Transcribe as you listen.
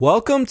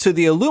Welcome to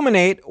the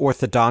Illuminate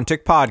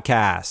Orthodontic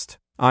Podcast.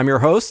 I'm your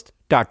host,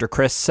 Dr.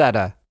 Chris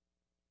Setta.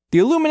 The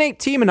Illuminate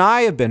team and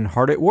I have been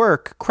hard at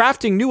work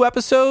crafting new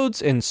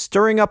episodes and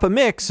stirring up a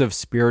mix of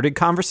spirited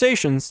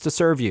conversations to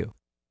serve you.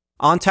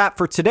 On tap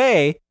for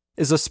today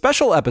is a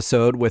special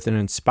episode with an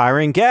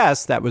inspiring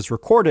guest that was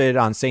recorded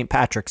on St.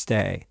 Patrick's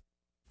Day.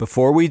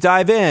 Before we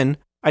dive in,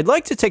 I'd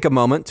like to take a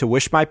moment to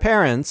wish my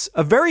parents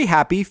a very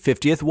happy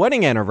 50th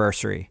wedding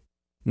anniversary.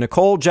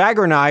 Nicole,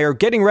 Jagger, and I are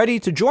getting ready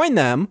to join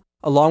them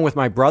along with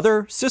my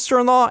brother,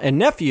 sister-in-law, and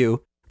nephew,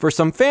 for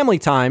some family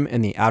time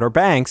in the Outer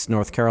Banks,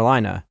 North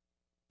Carolina.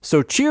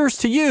 So cheers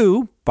to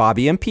you,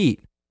 Bobby and Pete.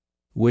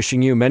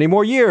 Wishing you many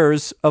more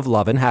years of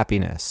love and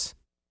happiness.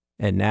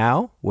 And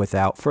now,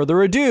 without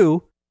further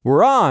ado,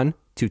 we're on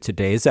to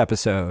today's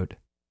episode.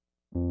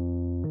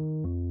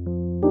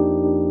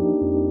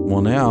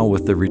 Well, now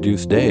with the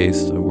reduced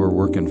days, we're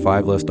working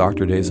 5 less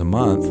doctor days a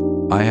month.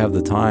 I have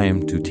the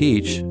time to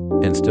teach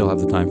and still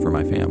have the time for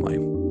my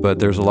family. But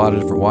there's a lot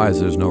of different whys.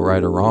 There's no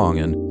right or wrong,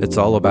 and it's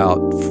all about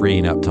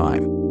freeing up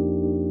time.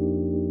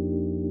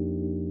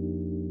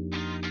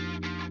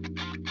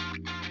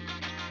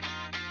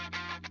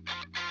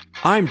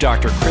 I'm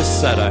Dr. Chris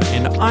Setta,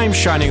 and I'm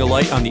shining a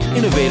light on the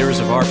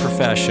innovators of our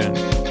profession.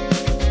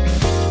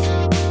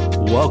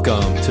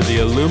 Welcome to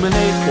the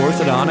Illuminate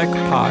Orthodontic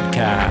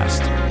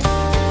Podcast.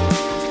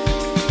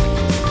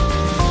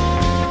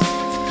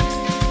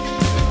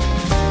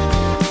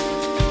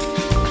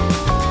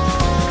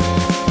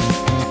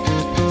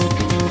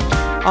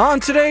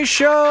 On today's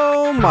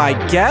show, my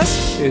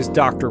guest is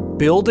Dr.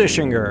 Bill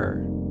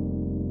Dischinger.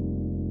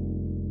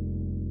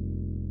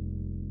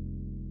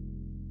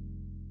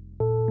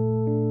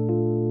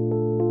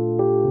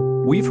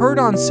 We've heard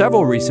on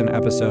several recent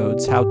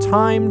episodes how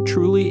time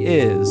truly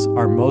is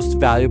our most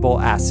valuable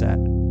asset.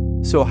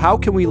 So how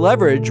can we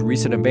leverage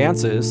recent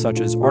advances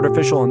such as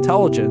artificial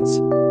intelligence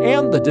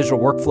and the digital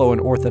workflow in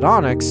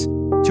orthodontics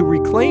to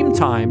reclaim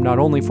time not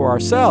only for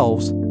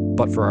ourselves,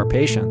 but for our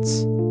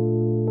patients?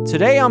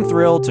 Today, I'm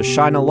thrilled to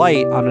shine a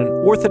light on an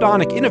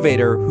orthodontic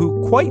innovator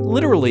who quite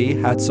literally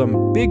had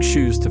some big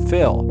shoes to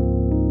fill.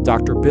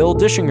 Dr. Bill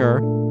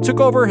Dischinger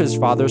took over his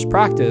father's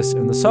practice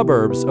in the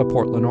suburbs of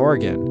Portland,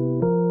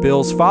 Oregon.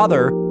 Bill's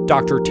father,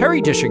 Dr.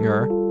 Terry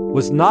Dischinger,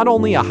 was not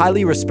only a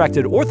highly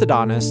respected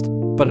orthodontist,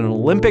 but an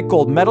Olympic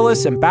gold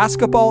medalist in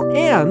basketball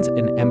and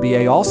an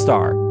NBA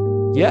All-Star.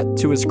 Yet,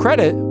 to his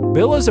credit,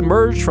 Bill has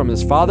emerged from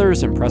his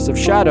father's impressive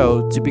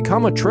shadow to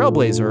become a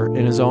trailblazer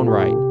in his own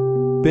right.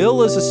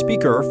 Bill is a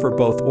speaker for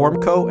both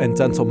Ormco and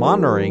Dental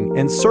Monitoring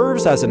and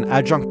serves as an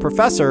adjunct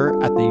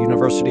professor at the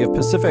University of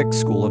Pacific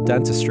School of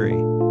Dentistry.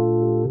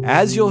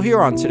 As you'll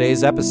hear on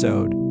today's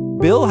episode,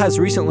 Bill has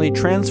recently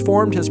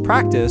transformed his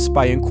practice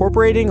by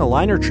incorporating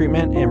aligner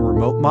treatment and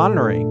remote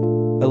monitoring,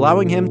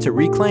 allowing him to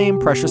reclaim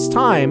precious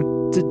time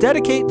to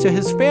dedicate to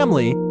his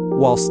family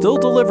while still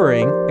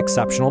delivering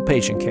exceptional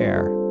patient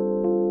care.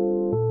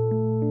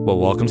 Well,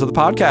 welcome to the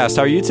podcast.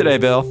 How are you today,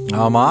 Bill?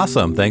 I'm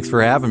awesome. Thanks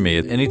for having me.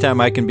 Anytime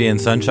I can be in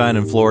sunshine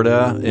in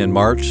Florida in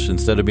March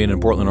instead of being in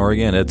Portland,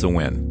 Oregon, it's a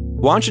win.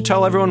 Why don't you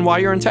tell everyone why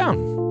you're in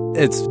town?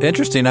 It's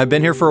interesting. I've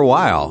been here for a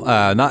while,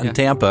 not in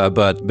Tampa,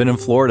 but been in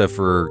Florida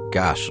for,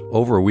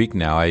 over a week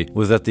now. I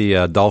was at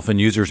the Dolphin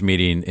Users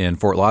Meeting in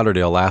Fort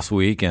Lauderdale last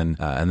week, and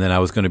then I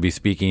was going to be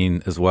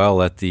speaking as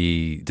well at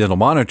the Dental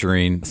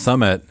Monitoring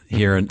Summit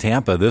here in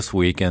Tampa this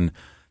week, and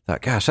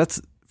thought,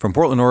 that's from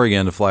Portland,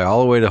 Oregon to fly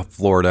all the way to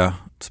Florida,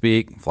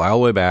 speak, fly all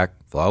the way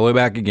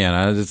back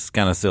again. It's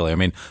kind of silly. I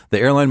mean, the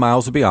airline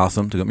miles would be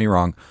awesome, don't get me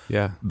wrong.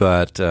 Yeah.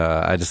 But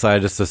I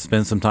decided just to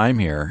spend some time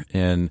here,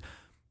 and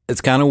it's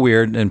kind of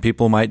weird, and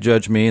people might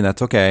judge me, and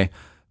that's okay.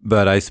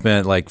 But I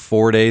spent like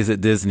 4 days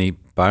at Disney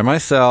by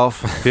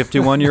myself,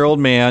 51-year-old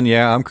man.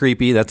 Yeah, I'm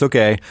creepy. That's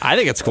okay. I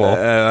think it's cool.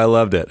 I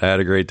loved it. I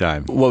had a great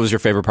time. What was your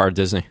favorite part of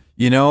Disney?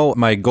 You know,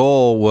 my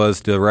goal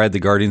was to ride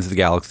the Guardians of the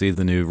Galaxy,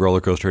 the new roller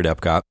coaster at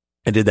Epcot.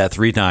 I did that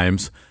 3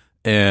 times.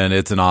 And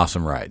it's an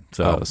awesome ride.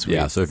 So,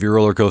 yeah, so if you're a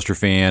roller coaster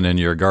fan and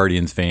you're a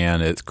Guardians fan,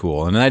 it's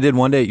cool. And then I did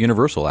one day at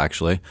Universal,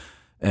 actually,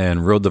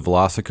 and rode the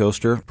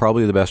Velocicoaster.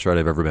 Probably the best ride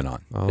I've ever been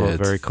on. Oh,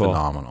 it's very cool.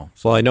 Phenomenal.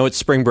 Well, I know it's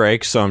spring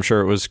break, so I'm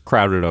sure it was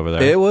crowded over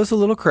there. It was a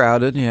little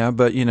crowded, yeah,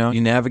 but, you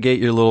navigate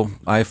your little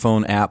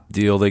iPhone app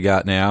deal they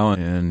got now,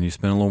 and you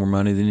spend a little more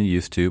money than you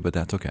used to, but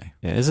that's okay.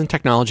 Yeah, isn't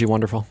technology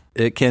wonderful?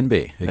 It can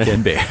be. It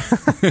can be.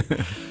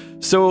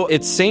 So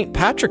it's St.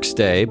 Patrick's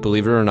Day,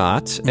 believe it or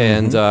not,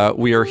 and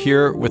we are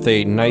here with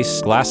a nice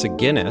glass of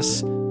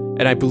Guinness.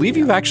 And I believe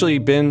you've actually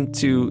been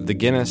to the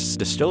Guinness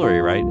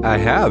distillery, right? I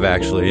have,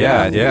 actually.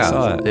 Yeah, I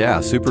saw it.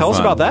 Yeah, super Tell fun. us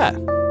about that.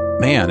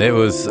 Man, it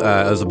was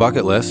a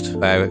bucket list.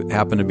 I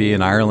happened to be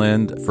in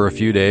Ireland for a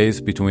few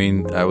days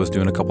between, I was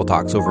doing a couple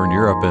talks over in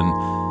Europe,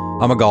 and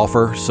I'm a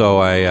golfer, so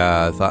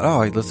I thought,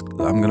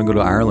 I'm going to go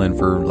to Ireland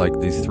for like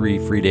these 3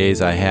 free days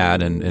I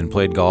had and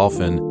played golf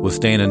and was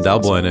staying in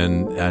Dublin.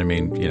 And I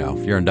mean,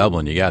 if you're in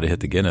Dublin, you got to hit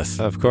the Guinness.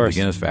 Of course.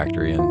 The Guinness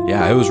factory. And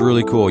yeah, it was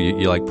really cool.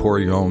 You like pour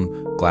your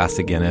own glass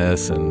of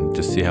Guinness and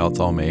just see how it's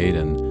all made.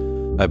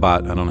 And I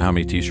bought, I don't know how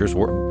many t-shirts.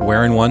 We're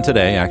wearing one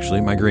today,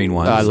 actually, my green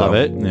one. I love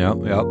it. Yeah.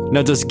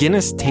 Now, does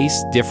Guinness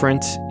taste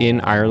different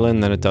in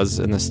Ireland than it does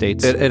in the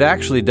States? It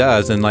actually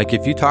does. And like,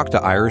 if you talk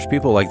to Irish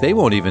people, like they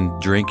won't even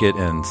drink it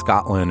in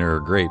Scotland or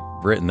Great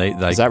Britain.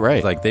 Is that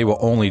right? Like they will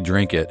only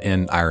drink it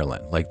in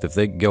Ireland. Like if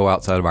they go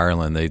outside of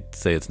Ireland, they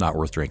say it's not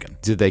worth drinking.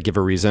 Did they give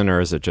a reason,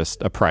 or is it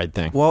just a pride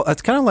thing? Well,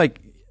 it's kind of like,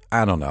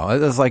 I don't know.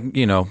 It's like,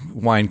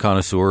 wine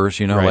connoisseurs,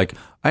 Right. like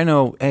I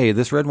know, hey,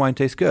 this red wine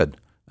tastes good.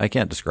 I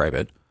can't describe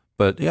it,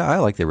 but yeah, I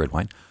like the red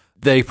wine.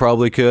 They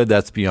probably could.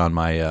 That's beyond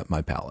my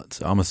my palate.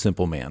 So I'm a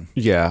simple man.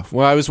 Yeah.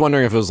 Well, I was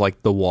wondering if it was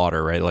like the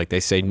water, right? Like they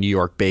say New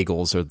York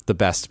bagels are the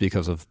best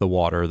because of the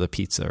water, the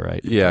pizza,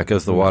 right? Yeah,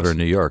 because the water in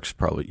New York's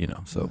probably,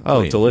 so.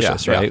 Oh,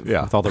 delicious, yeah, right?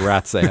 Yeah. With all the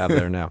rats they have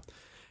there now.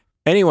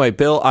 Anyway,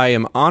 Bill, I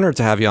am honored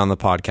to have you on the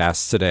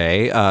podcast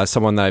today.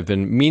 Someone that I've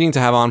been meaning to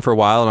have on for a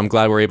while, and I'm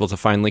glad we're able to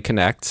finally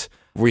connect.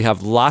 We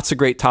have lots of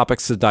great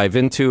topics to dive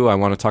into. I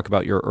want to talk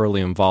about your early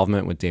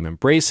involvement with Damon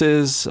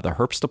Braces, the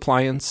Herbst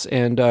appliance,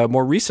 and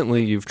more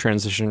recently, you've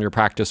transitioned your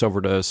practice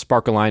over to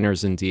sparkle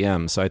liners and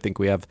DM. So I think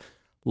we have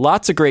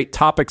lots of great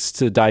topics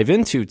to dive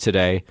into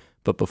today.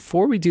 But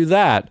before we do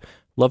that,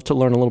 love to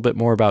learn a little bit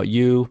more about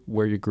you,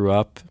 where you grew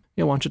up.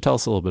 Why don't you tell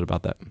us a little bit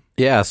about that?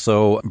 Yeah,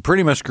 so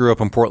pretty much grew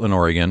up in Portland,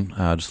 Oregon,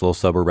 just a little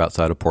suburb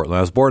outside of Portland.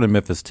 I was born in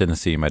Memphis,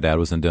 Tennessee. My dad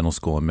was in dental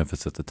school in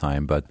Memphis at the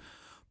time, but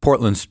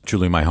Portland's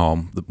truly my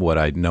home, what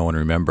I know and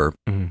remember.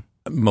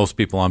 Mm-hmm. Most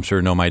people, I'm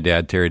sure, know my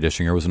dad, Terry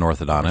Dischinger, was an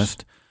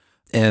orthodontist.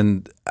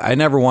 And I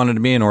never wanted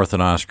to be an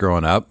orthodontist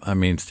growing up. I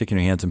mean, sticking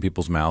your hands in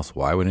people's mouths,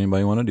 why would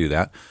anybody want to do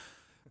that?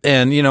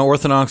 And,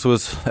 orthodontics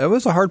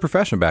was a hard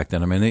profession back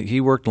then. I mean,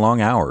 he worked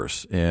long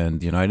hours,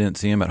 and, I didn't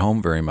see him at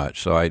home very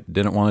much. So I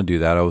didn't want to do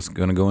that. I was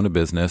going to go into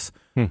business.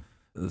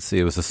 Let's see,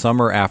 it was the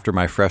summer after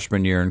my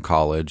freshman year in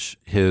college.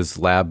 His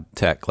lab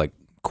tech,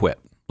 quit.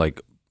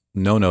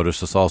 No notice,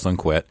 just all of a sudden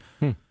quit.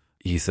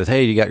 He said,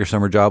 hey, you got your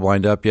summer job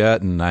lined up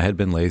yet? And I had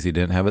been lazy,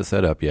 didn't have it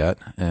set up yet.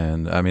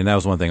 And I mean, that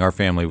was one thing. Our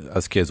family,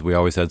 us kids, we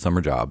always had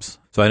summer jobs.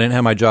 So I didn't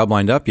have my job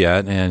lined up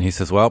yet. And he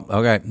says, well,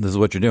 okay, this is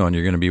what you're doing.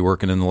 You're going to be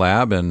working in the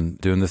lab and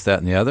doing this, that,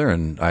 and the other.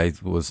 And I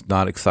was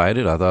not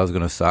excited. I thought I was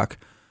going to suck.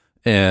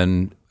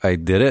 And I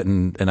did it,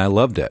 and I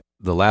loved it.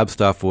 The lab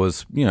stuff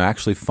was,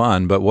 actually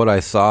fun. But what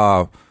I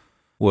saw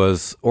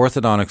was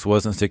orthodontics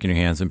wasn't sticking your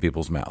hands in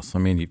people's mouths. I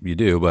mean, you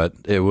do, but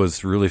it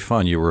was really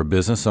fun. You were a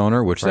business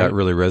owner, which that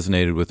really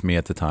resonated with me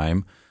at the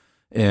time.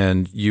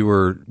 And you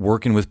were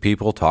working with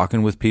people,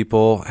 talking with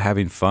people,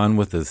 having fun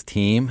with this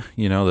team,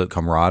 the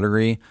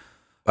camaraderie.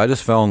 I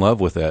just fell in love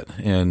with it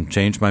and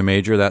changed my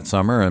major that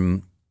summer.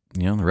 And,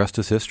 the rest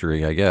is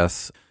history, I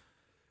guess.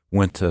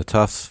 Went to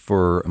Tufts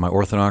for my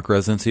orthodontic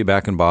residency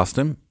back in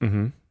Boston.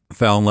 Mm-hmm.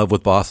 Fell in love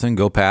with Boston.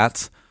 Go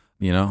Pats.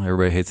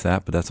 Everybody hates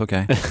that, but that's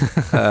okay.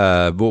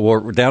 But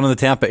we're down in the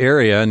Tampa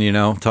area, and,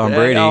 Tom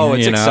Brady. Oh,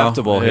 it's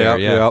acceptable here.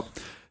 Yep.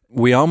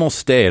 We almost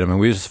stayed. I mean,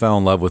 we just fell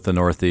in love with the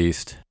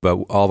Northeast, but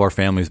all of our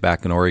family's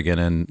back in Oregon,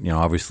 and,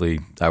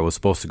 obviously I was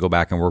supposed to go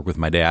back and work with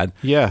my dad.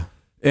 Yeah.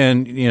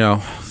 And,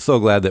 so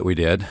glad that we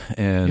did.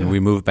 And we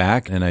moved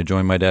back, and I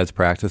joined my dad's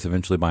practice,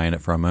 eventually buying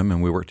it from him,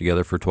 and we worked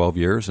together for 12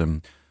 years,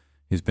 and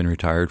he's been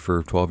retired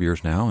for 12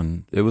 years now,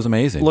 and it was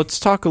amazing. Let's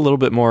talk a little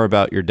bit more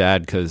about your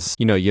dad, because,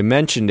 you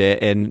mentioned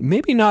it, and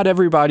maybe not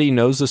everybody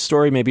knows the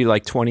story. Maybe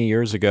 20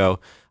 years ago,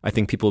 I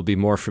think people would be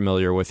more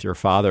familiar with your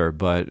father.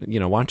 But, why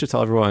don't you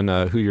tell everyone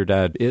who your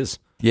dad is?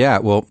 Yeah,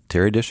 well,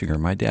 Terry Dischinger,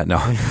 my dad. No,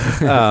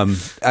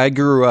 I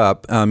grew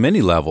up on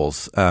many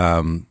levels.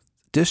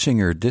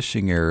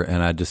 Dischinger,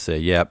 and I'd just say,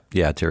 yeah,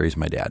 Terry's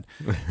my dad.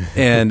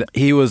 And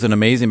he was an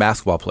amazing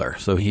basketball player.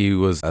 So he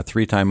was a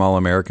 3-time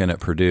All-American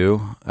at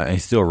Purdue. He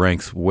still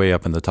ranks way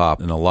up in the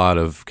top in a lot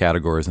of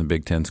categories in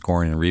Big Ten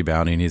scoring and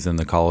rebounding. He's in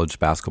the College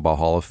Basketball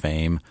Hall of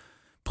Fame.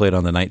 Played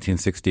on the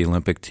 1960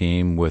 Olympic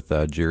team with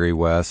Jerry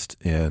West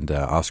and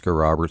Oscar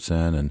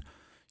Robertson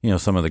and,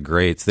 some of the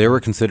greats. They were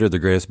considered the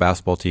greatest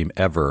basketball team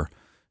ever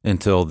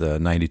until the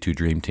 92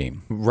 Dream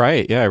Team.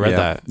 Right. Yeah, I read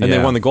that. And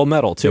they won the gold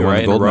medal too,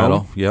 right? They won the gold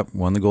medal. Yep,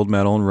 won the gold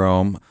medal in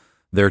Rome.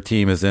 Their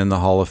team is in the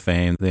Hall of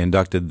Fame. They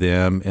inducted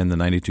them in the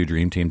 92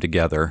 Dream Team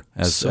together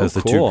as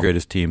the two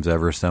greatest teams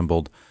ever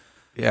assembled.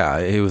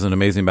 Yeah, he was an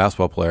amazing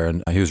basketball player,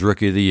 and he was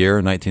Rookie of the Year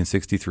in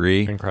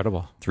 1963.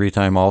 Incredible.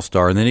 3-time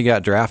All-Star, and then he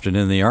got drafted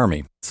in the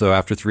Army. So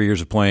after 3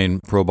 years of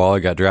playing pro ball,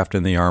 he got drafted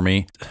in the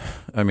Army.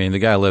 I mean, the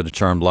guy lived a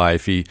charmed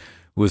life. He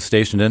was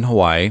stationed in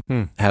Hawaii,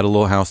 had a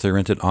little house they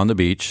rented on the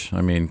beach.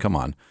 I mean, come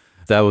on.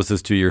 That was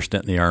his 2-year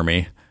stint in the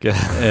Army.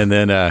 And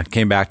then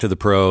came back to the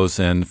pros,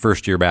 and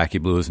first year back, he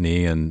blew his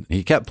knee, and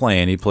he kept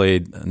playing. He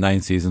played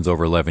 9 seasons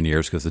over 11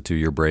 years because of the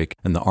 2-year break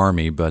in the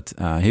Army, but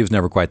he was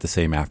never quite the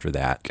same after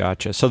that.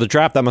 Gotcha. So the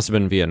draft, that must have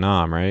been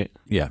Vietnam, right?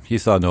 Yeah, he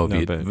saw no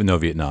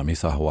Vietnam. He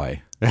saw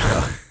Hawaii.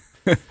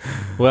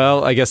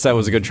 Well, I guess that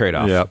was a good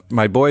trade-off. Yeah.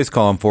 My boys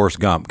call him Forrest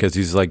Gump because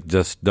he's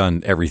just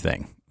done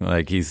everything.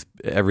 He's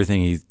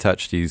everything he's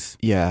touched, he's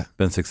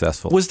been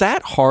successful. Was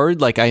that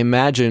hard? I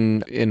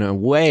imagine in a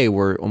way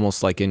we're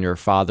almost in your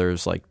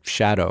father's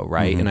shadow,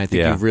 right? Mm-hmm. And I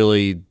think you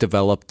really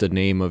developed a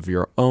name of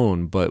your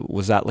own, but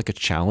was that a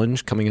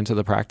challenge coming into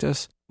the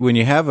practice? when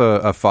you have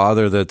a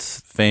father that's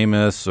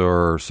famous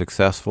or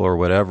successful or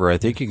whatever, I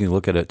think you can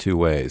look at it two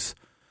ways.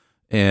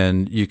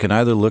 And you can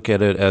either look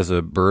at it as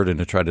a burden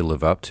to try to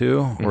live up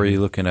to, or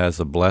you look at it as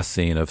a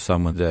blessing of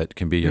someone that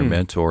can be your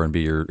mentor and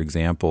be your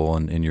example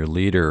and your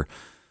leader.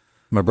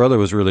 My brother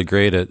was really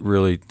great at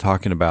really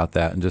talking about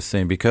that and just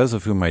saying, because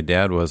of who my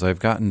dad was, I've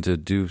gotten to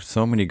do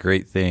so many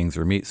great things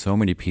or meet so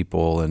many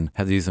people and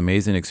have these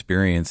amazing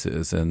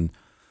experiences. And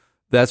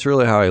that's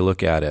really how I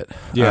look at it.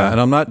 Yeah.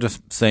 And I'm not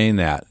just saying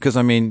that because,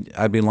 I mean,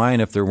 I'd be lying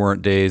if there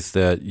weren't days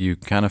that you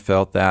kind of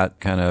felt that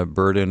kind of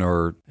burden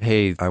or,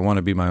 hey, I want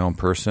to be my own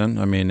person.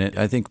 I mean,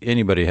 I think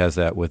anybody has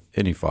that with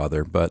any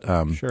father, but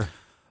Sure.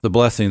 The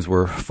blessings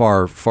were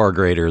far, far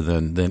greater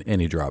than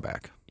any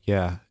drawback.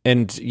 Yeah.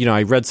 And,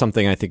 I read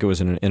something, I think it was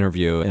in an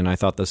interview, and I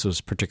thought this was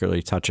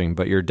particularly touching,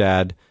 but your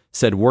dad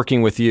said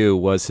working with you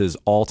was his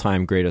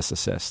all-time greatest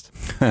assist.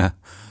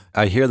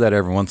 I hear that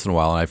every once in a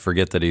while, and I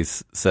forget that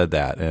he's said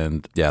that.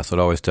 And yeah, so it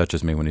always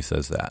touches me when he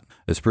says that.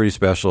 It's pretty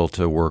special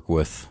to work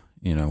with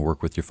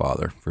your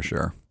father, for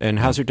sure. And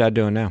how's your dad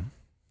doing now?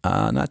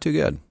 Not too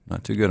good.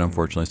 Not too good,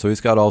 unfortunately. So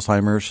he's got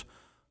Alzheimer's.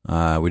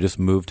 We just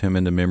moved him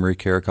into memory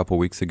care a couple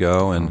weeks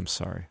ago. And I'm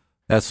sorry.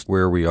 That's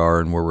where we are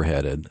and where we're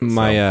headed.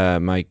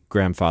 My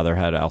grandfather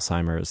had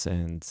Alzheimer's,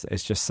 and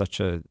it's just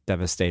such a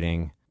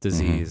devastating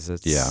disease.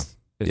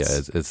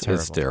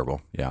 It's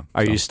terrible. Yeah.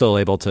 Are you still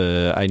able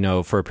to? I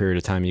know for a period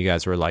of time you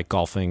guys were like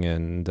golfing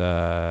and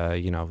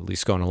at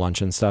least going to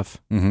lunch and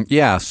stuff. Mm-hmm.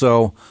 Yeah.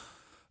 So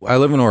I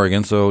live in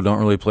Oregon, so don't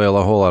really play a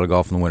whole lot of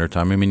golf in the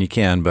wintertime. I mean, you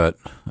can, but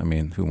I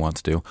mean, who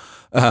wants to?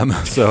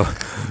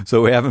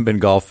 So we haven't been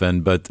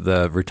golfing. But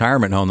the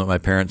retirement home that my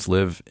parents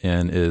live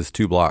in is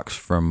 2 blocks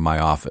from my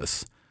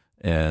office.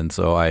 And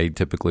so I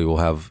typically will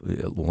have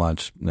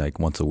lunch like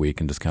once a week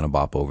and just kind of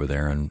bop over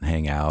there and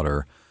hang out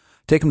or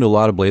take him to a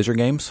lot of Blazer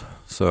games.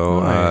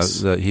 So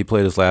nice. He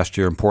played his last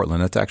year in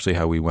Portland. That's actually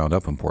how we wound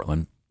up in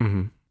Portland.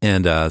 Mm-hmm.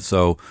 And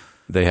so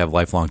they have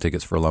lifelong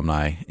tickets for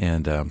alumni.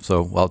 And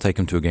so I'll take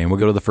him to a game. We'll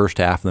go to the first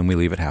half, and then we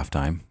leave at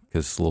halftime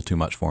because it's a little too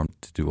much for him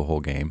to do a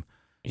whole game.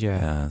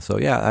 Yeah.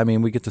 I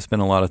mean, we get to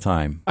spend a lot of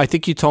time. I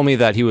think you told me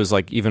that he was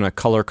like even a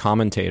color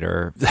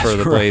commentator for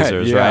the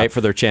Blazers, right?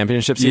 For their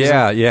championship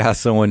season? Yeah.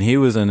 So when he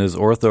was in his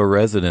ortho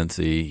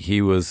residency,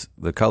 he was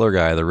the color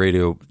guy, the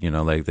radio,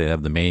 like they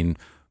have the main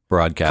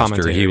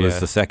broadcaster. He was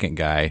the second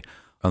guy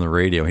on the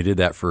radio. He did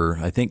that for,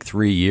 I think,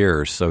 3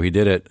 years. So he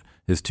did it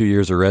his 2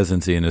 years of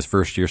residency and his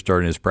first year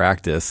starting his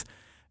practice.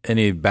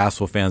 Any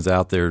basketball fans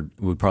out there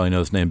would probably know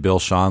his name. Bill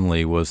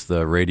Schonely was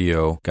the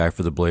radio guy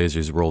for the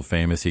Blazers, world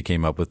famous. He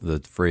came up with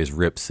the phrase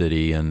 "Rip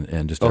City" and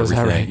just everything.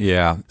 Is that right?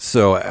 Yeah.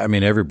 So I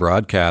mean, every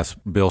broadcast,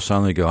 Bill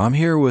Schonely go, "I'm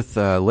here with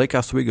Lake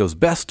Oswego's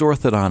best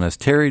orthodontist,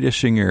 Terry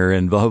Dischinger,"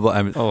 and blah blah.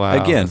 I mean,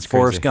 again,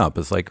 Forrest Gump.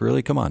 It's like,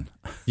 really, come on.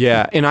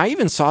 Yeah, and I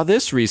even saw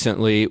this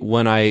recently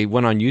when I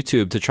went on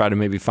YouTube to try to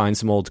maybe find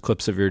some old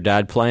clips of your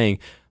dad playing.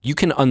 You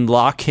can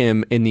unlock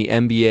him in the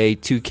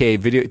NBA 2K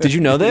video. Did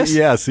you know this?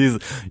 Yes,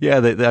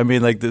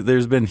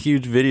 there's been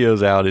huge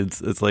videos out.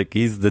 It's like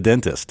he's the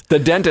dentist. The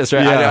dentist,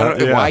 right?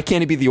 Yeah, why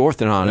can't he be the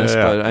orthodontist?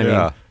 But I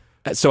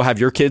mean, so have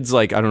your kids,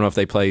 like, I don't know if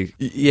they play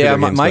Yeah,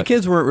 my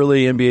kids weren't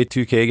really NBA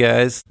 2K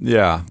guys.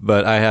 Yeah,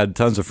 but I had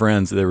tons of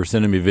friends that were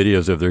sending me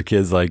videos of their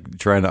kids, like,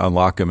 trying to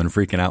unlock them and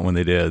freaking out when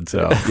they did.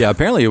 So, yeah,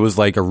 apparently it was,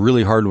 like, a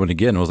really hard one to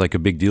get, and it was, like, a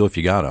big deal if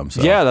you got them.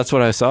 So. Yeah, that's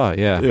what I saw,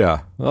 yeah. Yeah.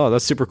 Oh,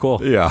 that's super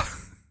cool. Yeah.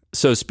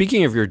 So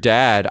speaking of your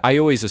dad, I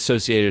always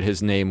associated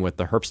his name with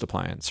the Herbst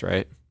appliance,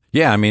 right?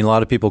 Yeah, I mean, a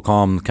lot of people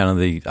call him kind of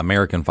the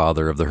American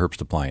father of the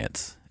Herbst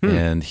appliance.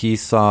 And he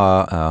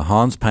saw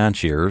Hans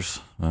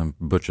Pantschiers, I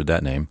butchered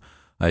that name.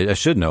 I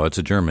should know, it's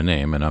a German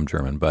name, and I'm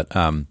German, but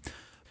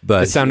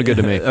it sounded good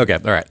to me. Okay,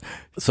 all right.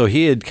 So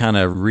he had kind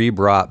of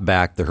re-brought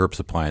back the Herbst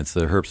appliance.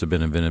 The Herbst had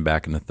been invented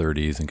back in the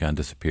 30s and kind of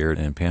disappeared,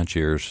 and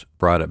Pantschiers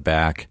brought it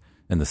back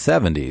in the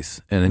 70s.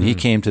 And then he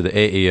came to the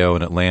AAO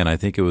in Atlanta, I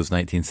think it was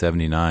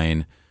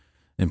 1979,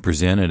 and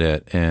presented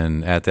it.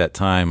 And at that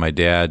time, my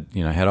dad,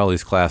 had all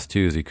these class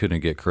 2s he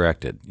couldn't get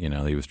corrected.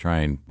 He was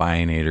trying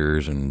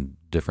bionators and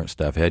different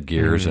stuff,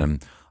 headgears,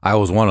 and I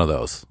was one of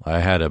those. I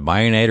had a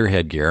bionator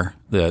headgear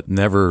that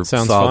never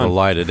saw the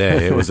light of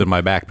day. It was in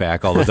my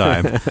backpack all the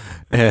time.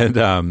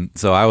 And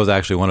so I was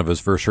actually one of his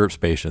first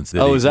Herbst patients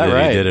that is that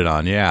right? He did it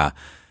on, yeah.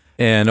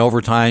 And over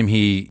time,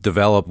 he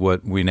developed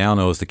what we now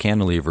know as the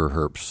cantilever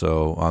Herbst.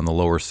 So on the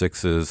lower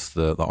sixes,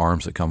 the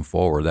arms that come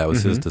forward, that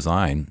was his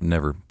design.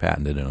 Never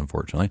patented it,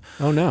 unfortunately.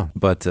 Oh, no.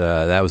 But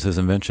that was his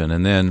invention.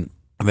 And then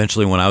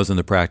eventually, when I was in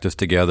the practice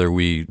together,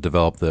 we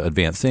developed the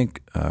Advanced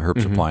Sync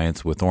Herbst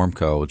appliance with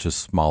Ormco, which is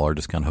smaller,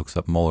 just kind of hooks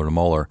up molar to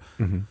molar.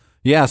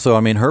 Yeah, so I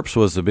mean, Herbst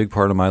was a big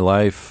part of my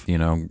life,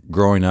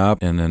 growing up.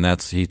 And then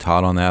he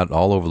taught on that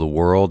all over the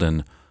world.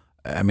 And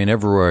I mean,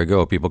 everywhere I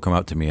go, people come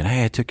up to me and,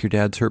 hey, I took your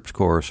dad's Herbst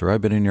course, or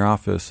I've been in your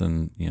office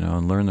and,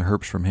 and learned the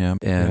Herbst from him.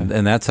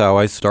 And that's how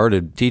I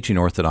started teaching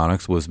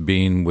orthodontics, was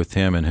being with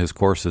him and his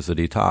courses that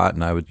he taught.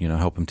 And I would,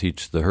 help him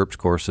teach the Herbst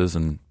courses.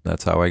 And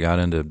that's how I got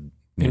into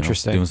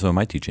Interesting. Doing some of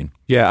my teaching.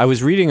 Yeah, I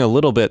was reading a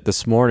little bit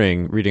this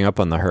morning, reading up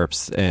on the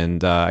Herbst,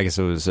 and I guess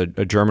it was a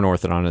German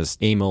orthodontist,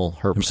 Emil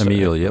Herbst.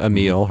 Emil, yep.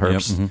 Emil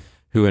Herbst. Yep.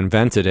 Who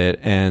invented it,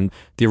 and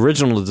the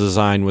original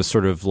design was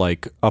sort of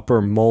like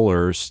upper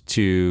molars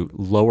to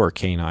lower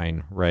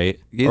canine, right?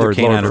 Either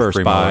canine or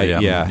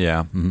premolar,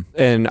 yeah. Mm-hmm.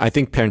 And I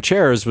think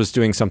Pancheras was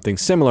doing something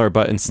similar,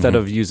 but instead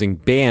of using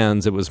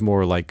bands, it was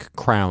more like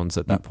crowns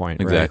at that point,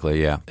 Exactly,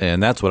 right? yeah.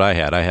 And that's what I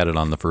had. I had it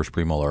on the first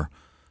premolar.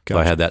 Gotcha. So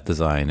I had that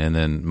design. And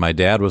then my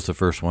dad was the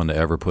first one to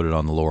ever put it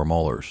on the lower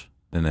molars,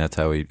 and that's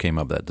how he came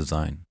up with that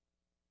design.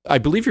 I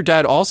believe your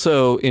dad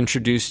also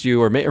introduced you,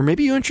 or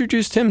maybe you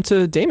introduced him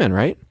to Damon,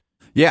 right?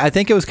 Yeah, I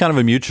think it was kind of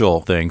a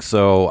mutual thing.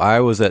 So I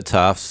was at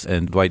Tufts,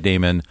 and Dwight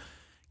Damon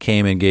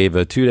came and gave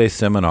a 2-day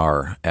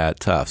seminar at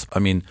Tufts. I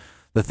mean,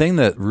 the thing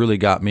that really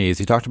got me is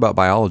he talked about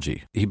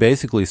biology. He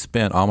basically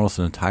spent almost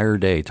an entire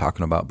day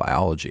talking about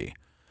biology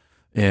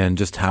and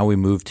just how we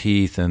move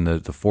teeth and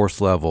the force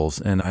levels.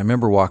 And I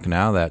remember walking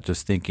out of that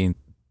just thinking,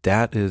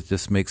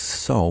 just makes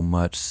so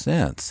much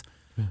sense.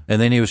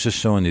 And then he was just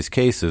showing these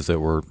cases that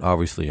were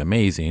obviously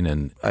amazing.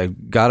 And I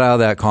got out of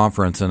that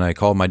conference and I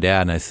called my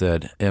dad and I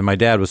said, and my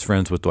dad was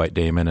friends with Dwight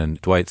Damon,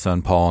 and Dwight's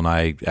son Paul and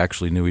I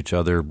actually knew each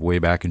other way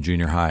back in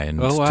junior high, and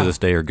to this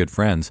day are good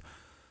friends.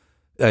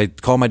 I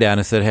called my dad and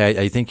I said, hey,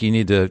 I think you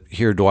need to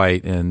hear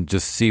Dwight and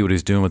just see what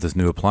he's doing with this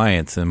new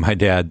appliance. And my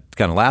dad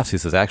kind of laughs. He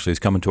says, actually, he's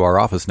coming to our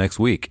office next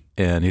week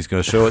and he's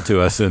going to show it to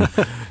us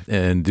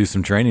and do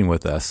some training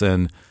with us.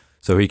 And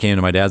so he came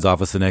to my dad's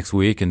office the next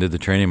week and did the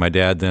training. My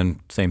dad then,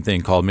 same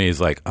thing, called me.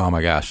 He's like, oh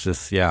my gosh,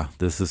 this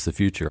is the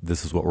future.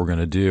 This is what we're going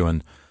to do.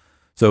 And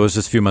so it was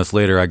just a few months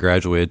later, I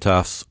graduated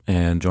Tufts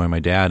and joined my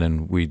dad,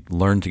 and we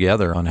learned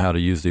together on how to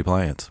use the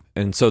appliance.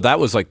 And so that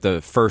was like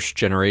the first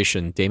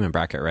generation Damon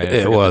bracket, right?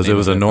 It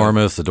was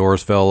enormous. The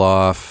doors fell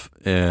off.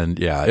 And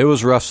yeah, it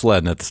was rough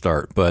sledding at the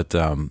start, but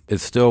it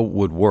still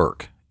would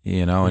work.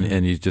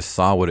 And you just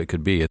saw what it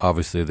could be.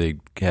 Obviously, they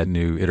had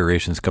new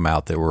iterations come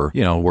out that were,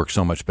 worked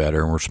so much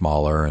better and were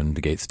smaller, and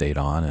the gate stayed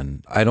on.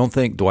 And I don't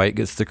think Dwight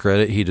gets the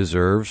credit he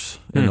deserves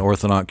in the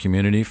orthodont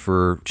community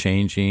for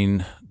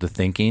changing the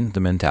thinking, the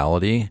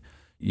mentality.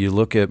 You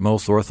look at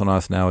most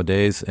orthodontists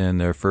nowadays,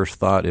 and their first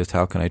thought is,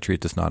 how can I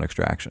treat this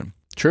non-extraction?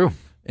 True.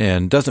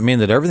 And doesn't mean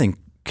that everything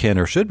can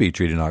or should be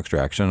treated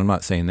non-extraction. I'm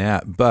not saying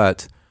that,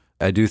 but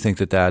I do think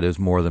that is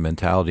more the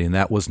mentality, and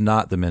that was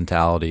not the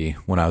mentality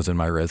when I was in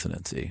my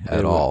residency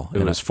at all.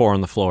 It was 4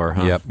 on the floor,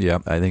 huh?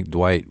 Yep. I think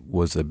Dwight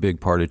was a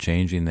big part of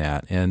changing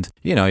that. And,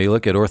 you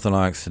look at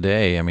orthodontics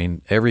today, I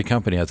mean, every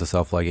company has a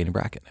self-ligating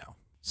bracket now.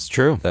 It's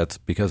true. That's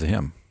because of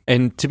him.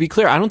 And to be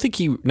clear, I don't think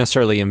he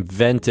necessarily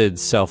invented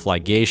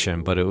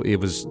self-ligation, but it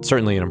was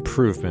certainly an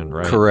improvement,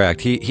 right?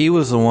 Correct. He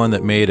was the one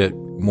that made it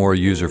more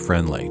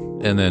user-friendly.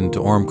 And then to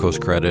Ormco's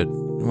credit,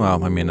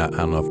 well, I mean, I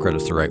don't know if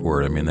credit's the right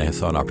word. I mean, they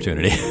saw an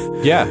opportunity.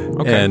 Yeah.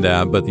 Okay. And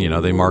but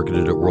they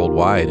marketed it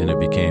worldwide, and it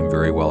became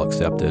very well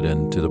accepted,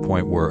 and to the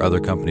point where other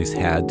companies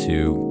had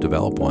to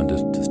develop one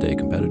to stay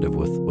competitive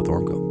with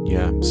Ormco.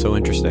 Yeah. So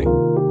interesting.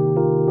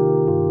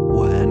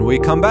 When we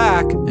come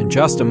back in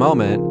just a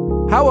moment,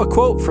 how a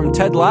quote from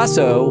Ted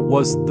Lasso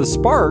was the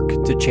spark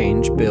to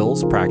change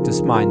Bill's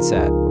practice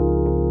mindset.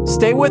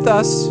 Stay with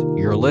us.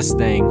 You're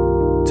listening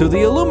to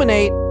the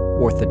Illuminate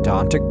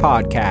Orthodontic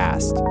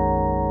Podcast.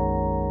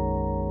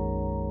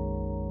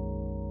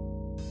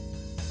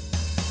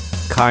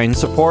 Kind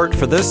support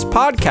for this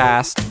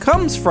podcast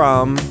comes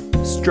from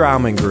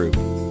Straumann Group.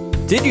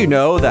 Did you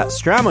know that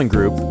Straumann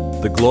Group,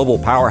 the global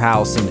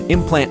powerhouse in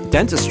implant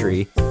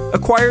dentistry,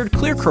 acquired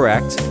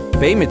ClearCorrect,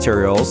 Bay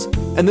Materials,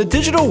 and the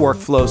digital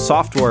workflow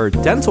software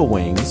Dental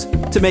Wings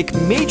to make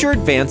major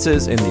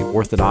advances in the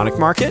orthodontic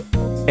market?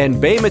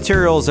 And Bay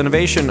Materials'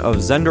 innovation of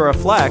Zendura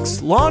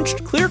Flex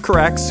launched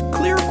ClearCorrect's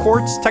Clear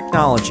Quartz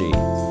technology,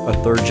 a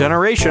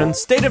third-generation,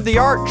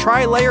 state-of-the-art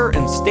tri-layer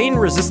and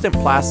stain-resistant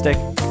plastic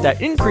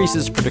that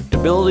increases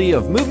predictability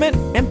of movement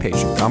and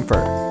patient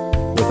comfort.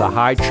 With a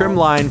high trim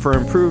line for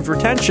improved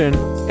retention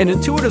and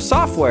intuitive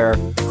software,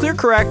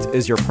 ClearCorrect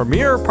is your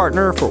premier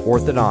partner for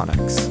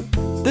orthodontics.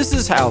 This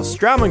is how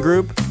Straumann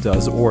Group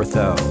does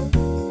ortho.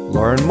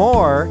 Learn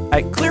more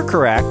at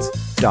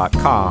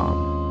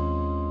clearcorrect.com.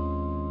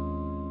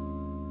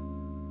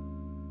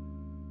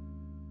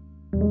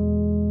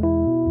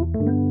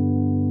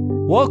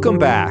 Welcome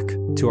back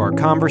to our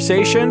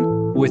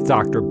conversation with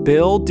Dr.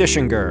 Bill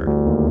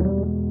Dischinger.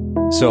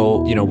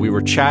 So, we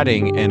were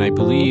chatting, and I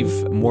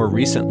believe more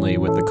recently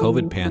with the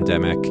COVID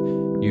pandemic,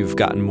 you've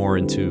gotten more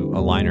into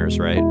aligners,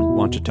 right?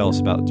 Why don't you tell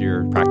us about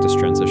your practice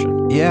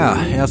transition?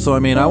 Yeah. So,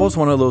 I was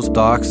one of those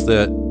docs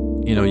that,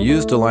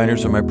 used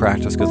aligners in my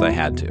practice because I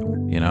had to.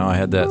 I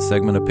had that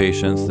segment of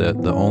patients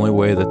that the only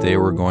way that they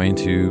were going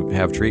to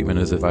have treatment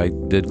is if I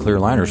did clear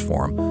aligners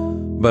for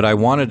them. But I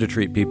wanted to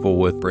treat people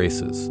with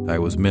braces. I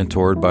was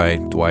mentored by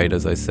Dwight,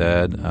 as I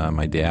said,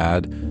 my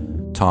dad.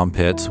 Tom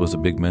Pitts was a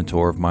big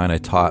mentor of mine. I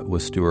taught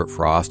with Stuart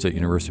Frost at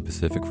University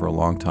Pacific for a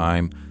long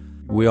time.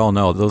 We all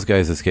know those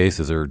guys'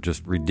 cases are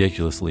just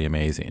ridiculously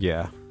amazing.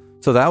 Yeah.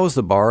 So that was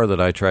the bar that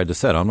I tried to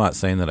set. I'm not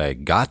saying that I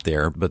got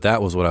there, but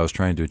that was what I was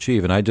trying to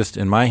achieve. And I just,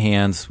 in my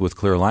hands with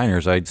clear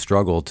aligners, I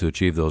struggled to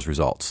achieve those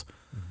results.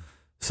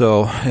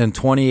 So in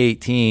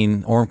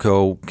 2018,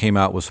 Ormco came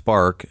out with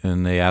Spark,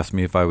 and they asked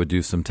me if I would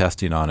do some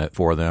testing on it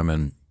for them.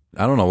 And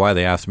I don't know why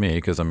they asked me,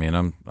 because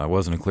I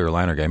wasn't a clear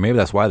aligner guy. Maybe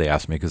that's why they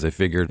asked me, because they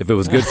figured if it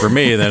was good for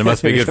me, then it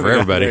must be good for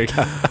everybody.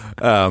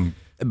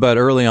 But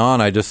early on,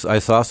 I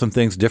saw some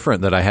things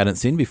different that I hadn't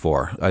seen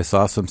before. I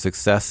saw some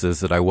successes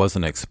that I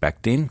wasn't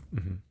expecting,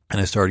 and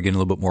I started getting a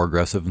little bit more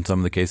aggressive in some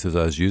of the cases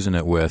I was using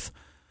it with.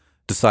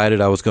 Decided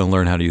I was going to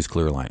learn how to use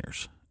clear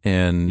aligners.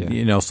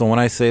 And, so when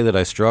I say that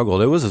I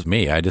struggled, it was just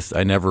me.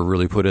 I never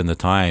really put in the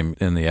time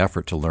and the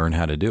effort to learn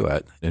how to do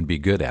it and be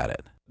good at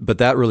it. But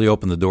that really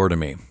opened the door to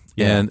me.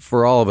 Yeah. And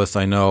for all of us,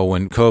 I know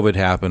when COVID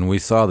happened, we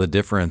saw the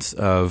difference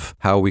of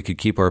how we could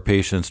keep our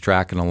patients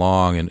tracking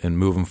along and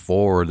moving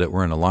forward that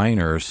were in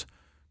aligners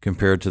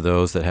compared to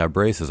those that have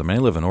braces. I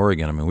live in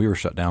Oregon. We were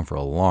shut down for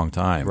a long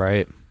time.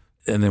 Right.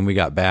 And then we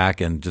got back,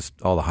 and just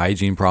all the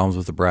hygiene problems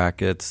with the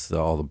brackets,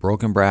 all the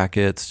broken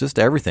brackets, just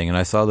everything. And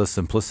I saw the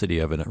simplicity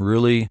of it. It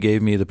really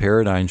gave me the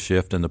paradigm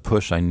shift and the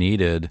push I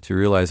needed to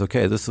realize,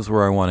 okay, this is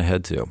where I want to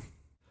head to.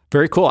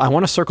 Very cool. I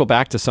want to circle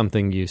back to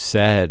something you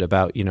said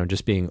about,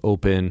 just being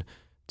open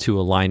to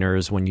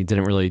aligners when you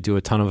didn't really do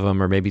a ton of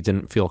them or maybe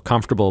didn't feel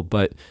comfortable.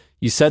 But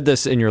you said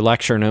this in your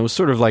lecture, and it was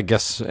sort of, I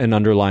guess, an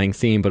underlying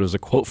theme, but it was a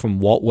quote from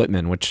Walt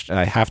Whitman, which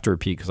I have to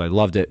repeat because I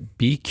loved it.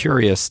 Be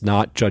curious,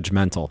 not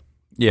judgmental.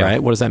 Yeah.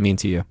 Right? What does that mean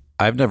to you?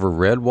 I've never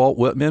read Walt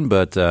Whitman,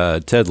 but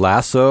Ted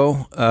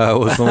Lasso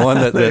was the one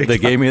that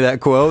gave me that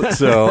quote.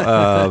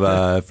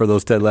 So for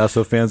those Ted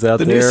Lasso fans out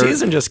there. The new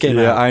season just came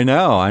out. Yeah, I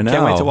know.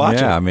 Can't wait to watch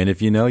it. Yeah,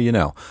 if you know, you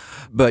know.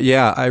 But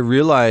yeah, I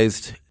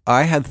realized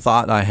I had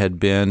thought I had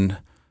been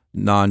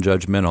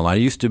non-judgmental. I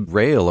used to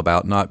rail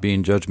about not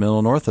being judgmental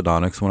in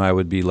orthodontics when I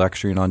would be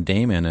lecturing on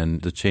Damon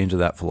and the change of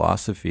that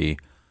philosophy.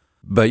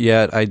 But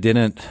yet I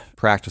didn't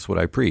practice what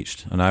I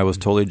preached, and I was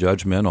totally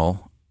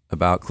judgmental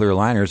about clear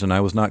aligners, and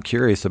I was not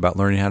curious about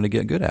learning how to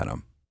get good at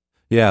them.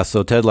 Yeah,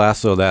 so Ted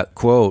Lasso, that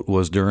quote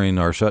was during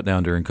our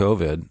shutdown during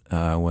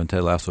COVID when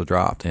Ted Lasso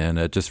dropped, and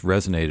it just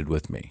resonated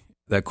with me.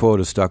 That quote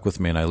has stuck with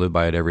me, and I live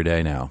by it every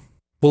day now.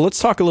 Well, let's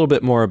talk a little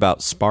bit more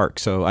about Spark.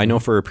 So I know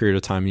for a period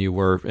of time you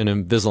were an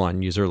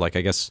Invisalign user, like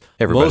I guess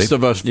everybody. Most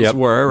of us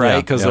were, right?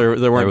 Because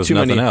there weren't too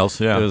many.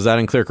 Else. Yeah. Was that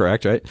in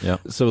ClearCorrect, right? Yeah.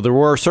 So there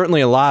were certainly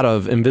a lot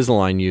of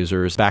Invisalign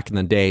users back in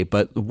the day,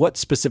 but what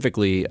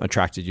specifically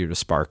attracted you to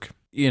Spark?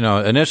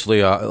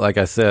 Initially, like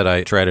I said,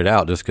 I tried it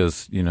out just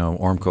because,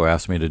 Ormco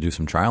asked me to do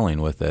some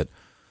trialing with it.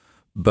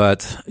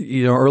 But,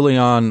 early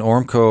on,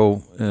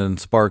 Ormco and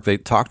Spark, they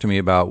talked to me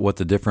about what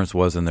the difference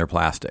was in their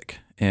plastic.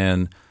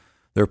 And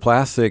their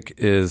plastic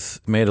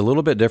is made a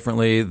little bit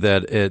differently,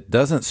 that it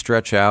doesn't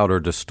stretch out or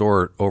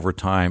distort over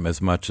time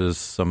as much as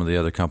some of the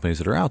other companies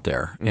that are out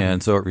there. Mm-hmm.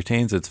 And so it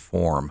retains its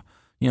form.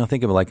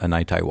 Think of it like a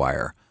night-tie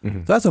wire.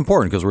 Mm-hmm. So that's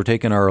important because we're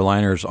taking our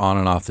aligners on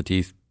and off the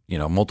teeth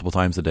multiple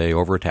times a day,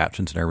 over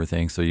attachments and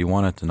everything. So you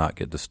want it to not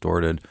get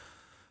distorted.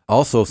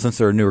 Also, since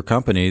they're a newer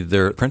company,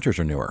 their printers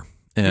are newer.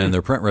 And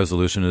their print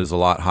resolution is a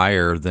lot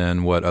higher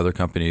than what other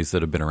companies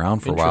that have been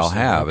around for a while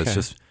have. Okay. It's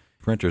just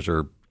printers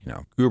are,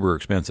 uber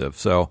expensive.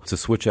 So to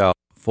switch out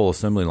full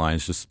assembly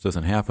lines just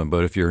doesn't happen.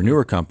 But if you're a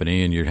newer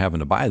company and you're having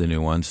to buy the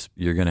new ones,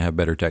 you're going to have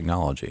better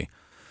technology.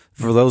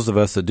 For those of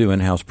us that do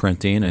in-house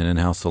printing and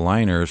in-house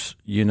aligners,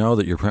 you know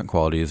that your print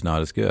quality is not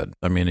as good.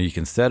 You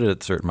can set it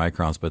at certain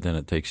microns, but then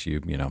it takes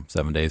you,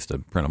 7 days to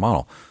print a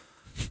model.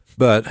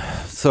 But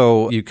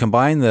so you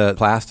combine the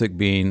plastic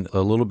being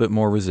a little bit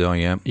more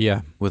resilient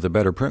with a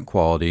better print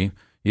quality.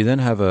 You then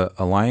have a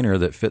aligner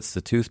that fits the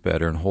tooth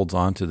better and holds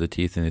on to the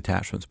teeth and the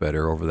attachments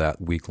better over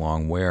that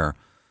week-long wear.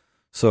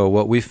 So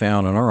what we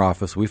found in our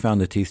office, we found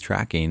the teeth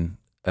tracking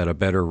at a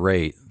better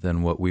rate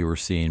than what we were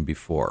seeing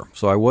before.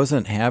 So I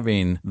wasn't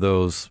having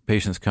those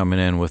patients coming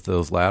in with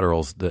those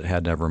laterals that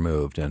had never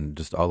moved and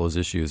just all those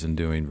issues and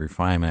doing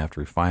refinement after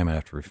refinement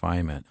after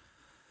refinement.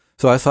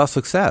 So I saw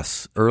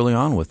success early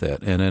on with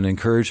it, and it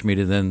encouraged me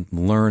to then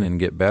learn and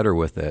get better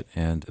with it.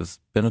 And it's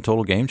been a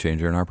total game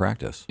changer in our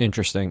practice.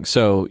 Interesting.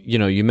 So,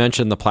 you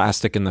mentioned the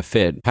plastic and the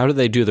fit. How do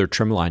they do their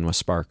trim line with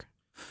Spark?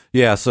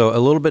 Yeah, so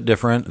a little bit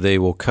different. They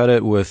will cut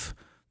it with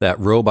that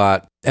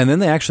robot, and then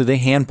they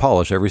hand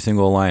polish every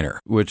single aligner,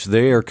 which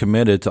they are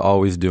committed to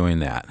always doing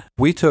that.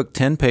 We took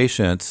 10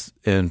 patients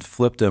and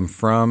flipped them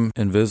from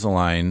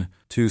Invisalign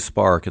to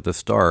Spark at the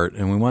start,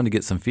 and we wanted to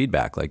get some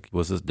feedback, like,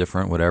 was this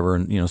different, whatever.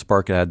 And,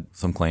 Spark had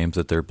some claims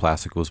that their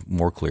plastic was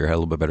more clear, had a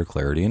little bit better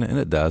clarity, and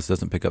it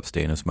doesn't pick up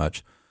stain as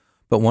much.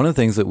 But one of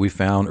the things that we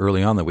found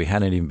early on that we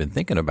hadn't even been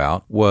thinking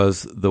about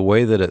was the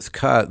way that it's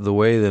cut, the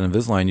way that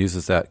Invisalign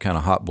uses that kind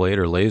of hot blade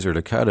or laser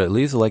to cut it. It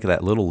leaves like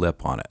that little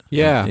lip on it.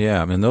 Yeah.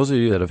 Yeah. Those of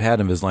you that have had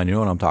Invisalign, you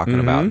know what I'm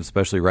talking about,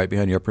 especially right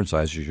behind your upper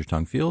incisors, your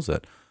tongue feels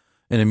it.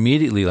 And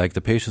immediately, like,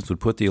 the patients would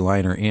put the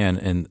aligner in,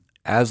 and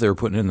as they were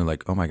putting it in, they're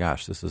like, oh my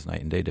gosh, this is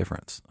night and day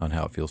difference on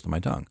how it feels to my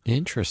tongue.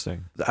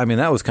 Interesting.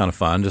 That was kind of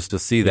fun just to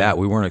see that.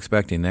 We weren't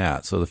expecting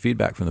that. So the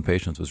feedback from the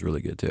patients was really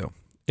good too.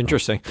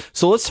 Interesting.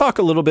 So let's talk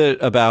a little bit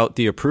about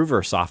the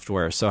Approver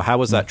software. So how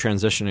was that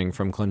transitioning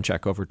from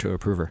ClinCheck over to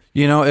Approver?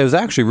 It was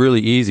actually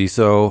really easy.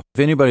 So if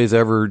anybody's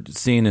ever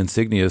seen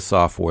Insignia's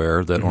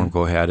software that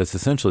Ormco had, it's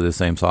essentially the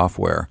same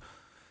software.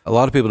 A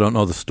lot of people don't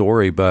know the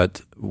story,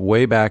 but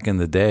way back in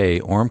the day,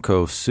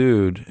 Ormco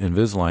sued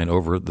Invisalign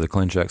over the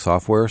ClinCheck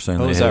software, saying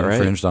they had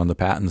infringed on the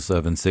patents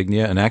of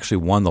Insignia and actually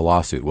won the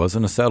lawsuit. It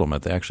wasn't a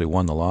settlement. They actually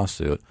won the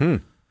lawsuit.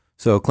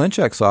 So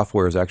ClinCheck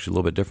software is actually a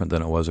little bit different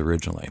than it was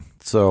originally.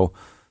 So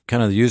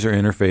kind of the user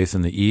interface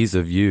and the ease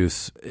of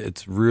use,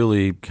 it's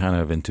really kind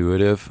of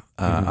intuitive.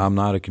 I'm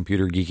not a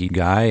computer geeky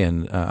guy,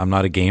 and I'm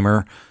not a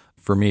gamer.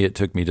 For me, it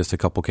took me just a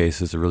couple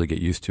cases to really get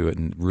used to it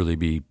and really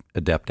be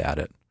adept at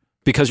it.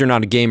 Because you're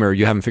not a gamer,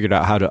 you haven't figured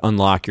out how to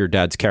unlock your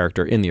dad's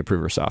character in the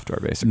Approver software,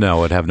 basically.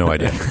 No, I'd have no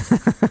idea.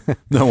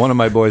 No, one of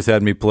my boys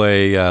had me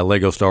play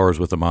Lego Star Wars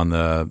with him on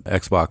the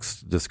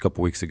Xbox just a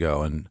couple weeks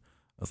ago, and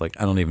I was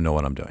like, I don't even know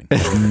what I'm doing.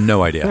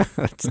 No idea.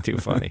 That's too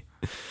funny.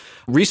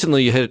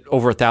 Recently, you hit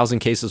over 1,000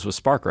 cases with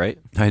Spark, right?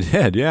 I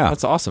did, yeah.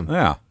 That's awesome.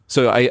 Yeah.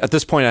 So at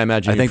this point, I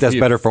imagine... I think that's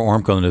better for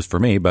Ormco than it is for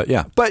me, but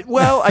yeah. But,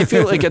 well, I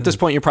feel like at this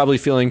point, you're probably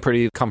feeling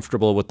pretty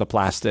comfortable with the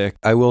plastic.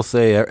 I will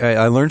say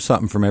I learned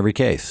something from every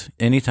case.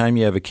 Anytime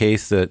you have a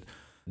case that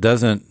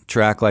doesn't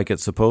track like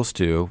it's supposed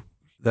to,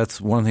 that's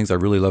one of the things I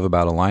really love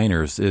about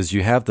aligners is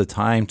you have the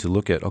time to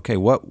look at, okay,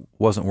 what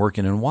wasn't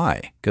working and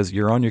why? Because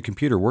you're on your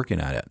computer working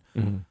at it.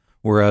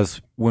 Whereas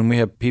when we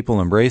have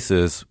people in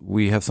braces,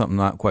 we have something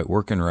not quite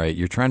working right.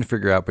 You're trying to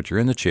figure out, but you're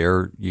in the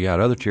chair. You got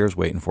other chairs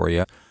waiting for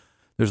you.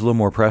 There's a little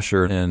more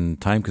pressure and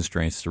time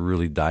constraints to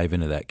really dive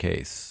into that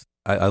case.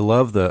 I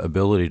love the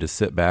ability to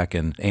sit back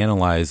and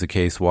analyze the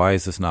case. Why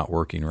is this not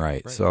working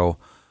right? So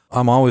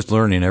I'm always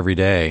learning every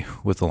day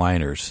with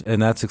aligners,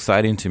 and that's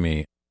exciting to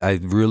me. I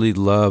really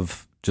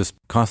love just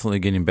constantly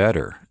getting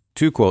better.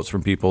 2 quotes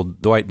from people.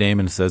 Dwight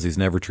Damon says he's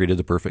never treated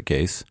the perfect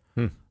case.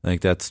 I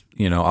think that's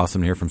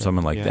awesome to hear from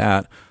someone like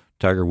that.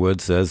 Tiger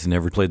Woods says he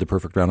never played the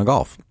perfect round of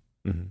golf.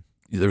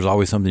 There's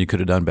always something you could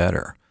have done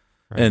better.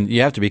 Right. And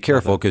you have to be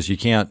careful because you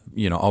can't,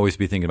 always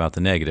be thinking about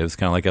the negatives.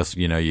 Kind of like us,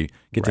 you get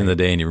to the end of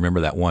the day and you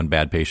remember that one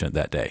bad patient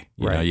that day.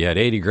 You know, you had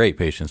 80 great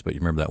patients, but you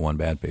remember that one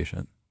bad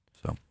patient.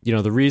 So,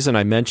 the reason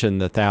I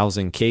mentioned the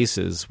 1,000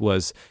 cases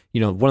was,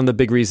 one of the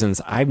big reasons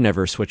I've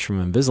never switched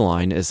from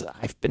Invisalign is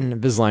I've been an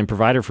Invisalign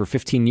provider for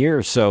 15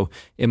 years. So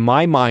in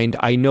my mind,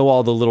 I know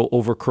all the little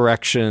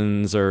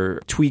overcorrections or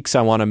tweaks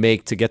I want to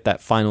make to get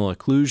that final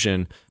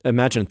occlusion.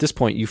 Imagine at this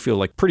point, you feel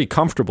like pretty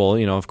comfortable,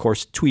 of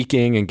course,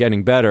 tweaking and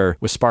getting better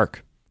with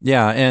Spark.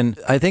 Yeah, and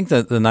I think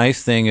that the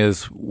nice thing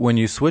is when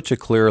you switch a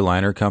clear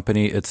aligner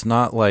company, it's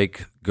not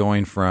like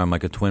going from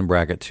like a twin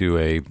bracket to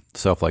a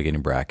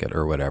self-ligating bracket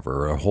or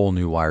whatever, or a whole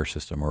new wire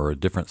system or a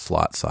different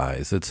slot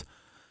size. It's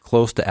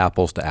close to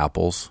apples,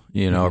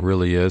 it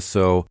really is.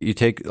 So you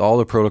take all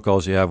the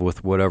protocols you have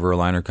with whatever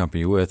aligner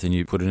company you're with and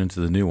you put it into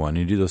the new one.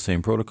 You do those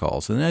same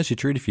protocols. And then as you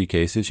treat a few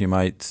cases, you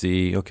might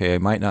see, okay, I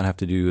might not have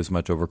to do as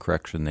much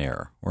overcorrection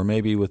there. Or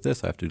maybe with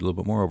this, I have to do a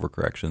little bit more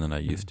overcorrection than I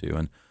used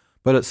to.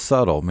 But it's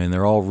subtle. I mean,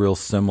 they're all real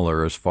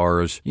similar as far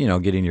as,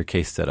 getting your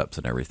case setups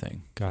and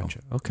everything.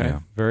 Gotcha. Okay.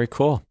 Very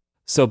cool.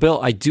 So, Bill,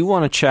 I do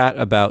want to chat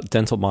about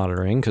dental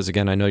monitoring because,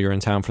 again, I know you're in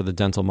town for the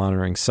Dental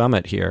Monitoring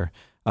Summit here.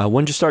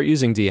 When did you start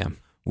using DM?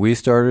 We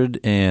started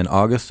in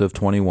August of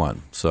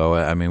 21.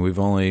 So, we've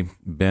only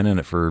been in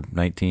it for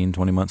 19,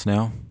 20 months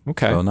now.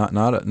 Okay. So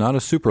not a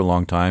super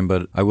long time,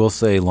 but I will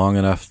say long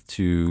enough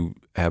to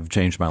have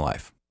changed my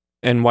life.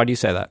 And why do you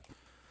say that?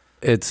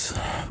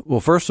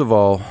 First of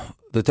all,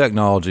 the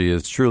technology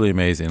is truly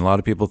amazing. A lot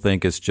of people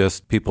think it's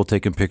just people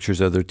taking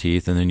pictures of their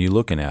teeth and then you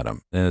looking at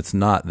them. And it's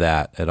not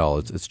that at all.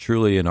 It's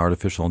truly an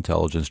artificial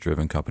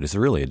intelligence-driven company. It's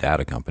really a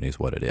data company is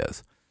what it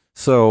is.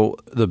 So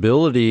the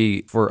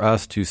ability for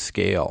us to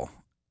scale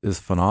is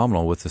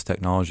phenomenal with this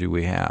technology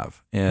we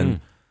have. And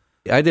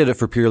I did it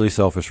for purely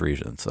selfish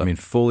reasons.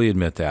 Fully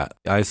admit that.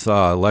 I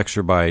saw a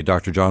lecture by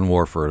Dr. John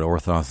Warford,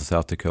 orthodontist in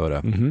South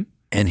Dakota.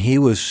 And he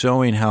was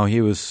showing how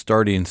he was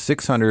starting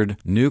 600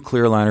 new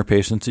clear aligner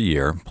patients a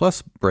year,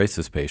 plus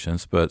braces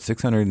patients, but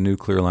 600 new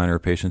clear aligner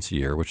patients a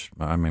year, which,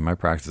 my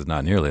practice is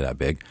not nearly that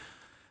big.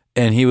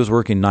 And he was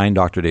working 9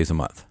 doctor days a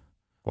month.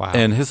 Wow.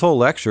 And his whole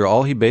lecture,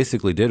 all he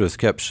basically did was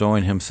kept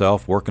showing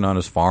himself working on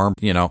his farm.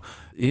 He didn't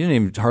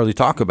even hardly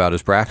talk about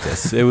his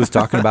practice. It was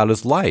talking about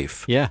his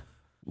life. Yeah.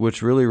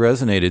 Which really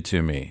resonated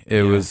to me.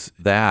 It was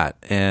that.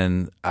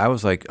 And I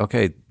was like,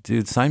 okay,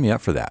 dude, sign me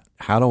up for that.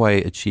 How do I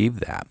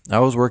achieve that? I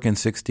was working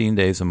 16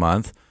 days a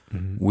month.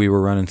 We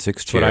were running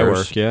 6 chairs. That's what I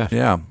work,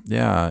 yeah.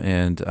 Yeah.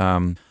 And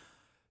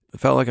it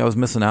felt like I was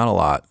missing out a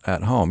lot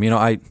at home.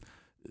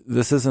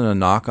 This isn't a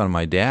knock on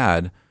my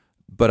dad,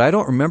 but I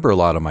don't remember a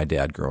lot of my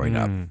dad growing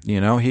up.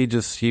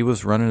 He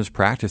was running his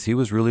practice. He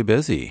was really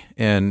busy.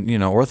 And,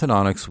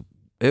 orthodontics,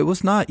 it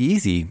was not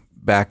easy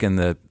back in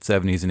the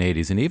 70s and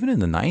 80s and even in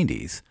the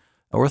 90s.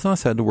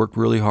 Orthodontists had to work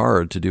really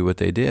hard to do what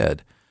they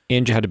did.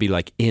 And you had to be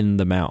like in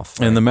the mouth.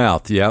 Right? In the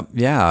mouth, yep.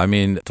 Yeah.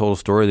 I told a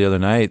story the other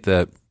night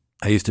that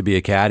I used to be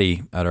a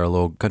caddy at our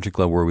little country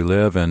club where we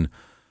live, and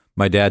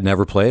My dad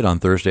never played on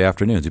Thursday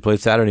afternoons. He played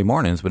Saturday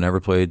mornings, but never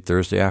played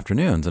Thursday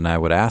afternoons. And I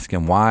would ask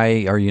him,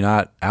 why are you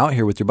not out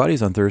here with your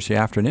buddies on Thursday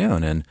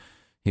afternoon? And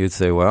he would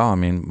say, well, I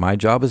mean, my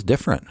job is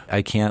different.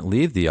 I can't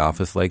leave the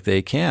office like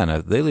they can.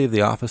 If they leave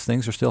the office,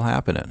 things are still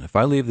happening. If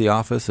I leave the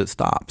office, it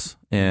stops.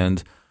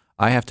 And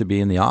I have to be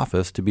in the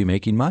office to be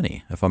making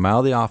money. If I'm out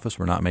of the office,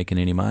 we're not making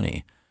any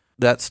money.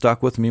 That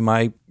stuck with me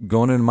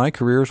going into my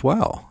career as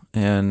well.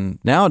 And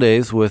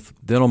nowadays with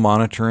dental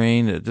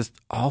monitoring, just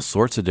all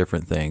sorts of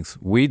different things,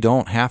 we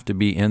don't have to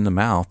be in the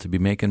mouth to be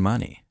making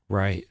money.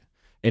 Right.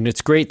 And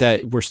it's great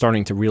that we're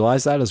starting to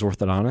realize that as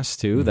orthodontists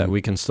too, that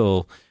we can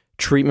still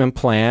treatment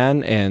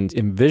plan and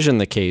envision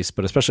the case,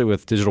 but especially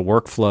with digital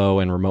workflow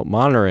and remote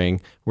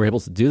monitoring, we're able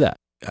to do that.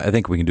 I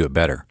think we can do it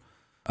better.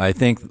 I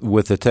think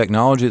with the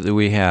technology that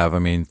we have,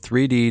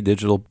 3D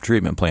digital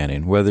treatment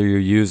planning, whether you're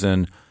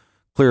using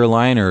clear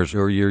aligners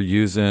or you're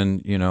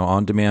using,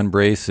 on-demand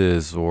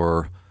braces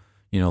or,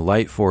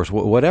 light force,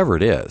 whatever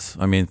it is.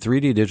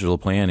 3D digital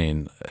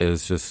planning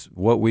is just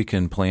what we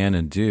can plan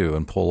and do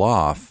and pull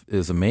off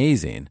is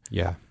amazing.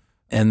 Yeah.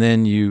 And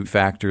then you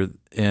factor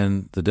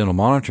in the dental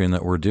monitoring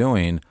that we're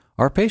doing.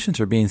 Our patients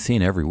are being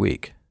seen every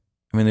week.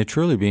 They're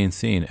truly being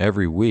seen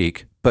every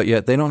week, but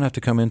yet they don't have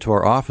to come into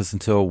our office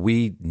until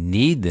we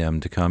need them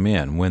to come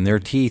in, when their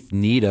teeth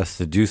need us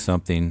to do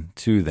something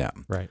to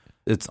them. Right.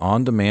 It's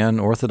on-demand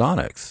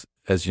orthodontics.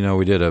 As you know,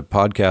 we did a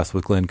podcast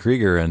with Glenn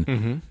Krieger,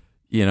 and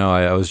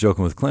I was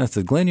joking with Glenn. I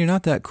said, Glenn, you're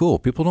not that cool.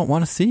 People don't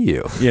want to see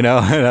you. And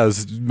I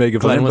was making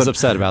fun. Glenn was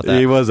upset about that.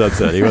 He was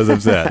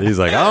upset. He's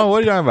like, oh, what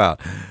are you talking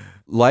about?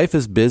 Life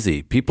is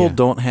busy. People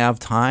don't have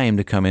time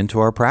to come into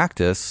our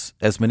practice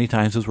as many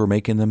times as we're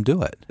making them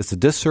do it. It's a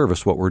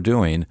disservice what we're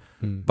doing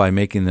by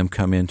making them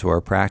come into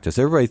our practice.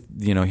 Everybody,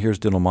 hears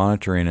dental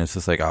monitoring, and it's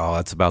just like, oh,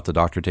 that's about the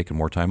doctor taking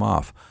more time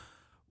off.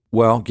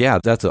 Well, yeah,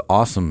 that's an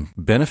awesome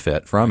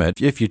benefit from it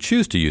if you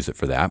choose to use it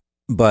for that.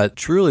 But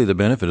truly the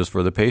benefit is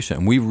for the patient.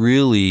 And we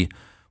really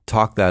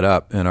talk that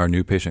up in our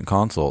new patient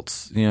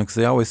consults, because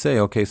they always say,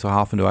 okay, so how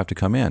often do I have to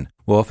come in?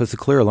 Well, if it's a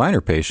clear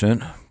aligner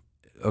patient,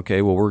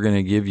 okay, well, we're going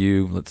to give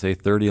you, let's say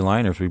 30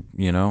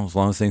 aligners. As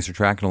long as things are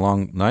tracking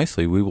along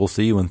nicely, we will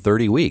see you in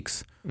 30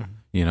 weeks,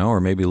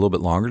 or maybe a little bit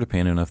longer,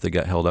 depending on if they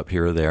got held up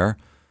here or there.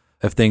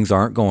 If things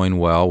aren't going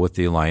well with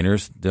the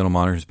aligners, dental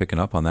monitor is picking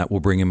up on that.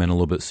 We'll bring them in a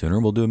little bit sooner.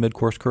 We'll do a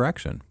mid-course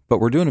correction. But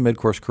we're doing a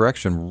mid-course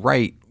correction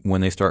right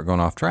when they start going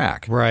off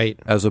track. Right.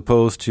 As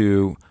opposed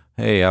to,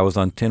 hey, I was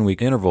on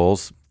 10-week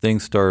intervals.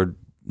 Things started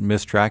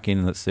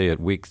mistracking, let's say, at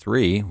week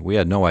 3. We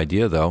had no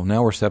idea, though.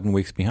 Now we're 7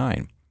 weeks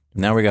behind.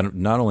 Now we got to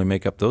not only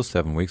make up those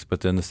 7 weeks, but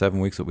then the 7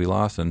 weeks that we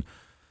lost, and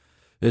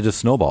it just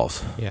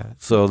snowballs. Yeah.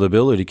 So the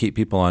ability to keep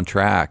people on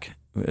track,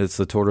 it's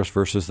the tortoise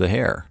versus the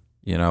hare.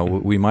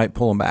 We might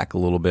pull them back a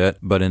little bit,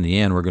 but in the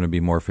end, we're going to be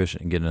more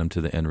efficient in getting them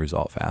to the end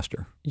result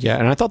faster. Yeah,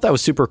 and I thought that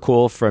was super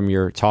cool from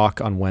your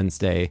talk on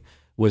Wednesday,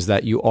 was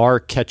that you are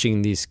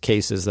catching these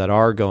cases that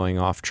are going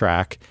off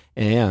track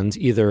and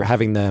either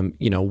having them,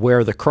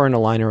 wear the current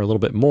aligner a little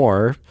bit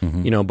more,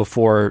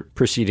 before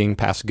proceeding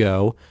past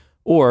go,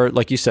 or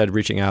like you said,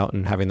 reaching out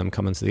and having them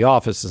come into the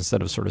office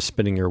instead of sort of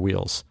spinning your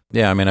wheels.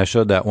 Yeah, I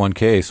showed that one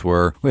case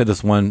where we had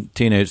this one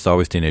it's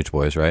always teenage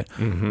boys, right?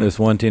 This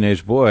one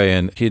teenage boy,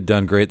 and he'd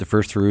done great the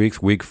first 3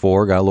 weeks. Week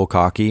 4, got a little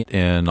cocky,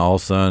 and all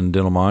of a sudden,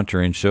 dental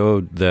monitoring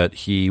showed that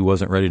he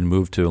wasn't ready to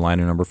move to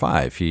aligner number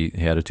 5. He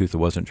had a tooth that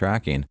wasn't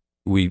tracking.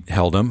 We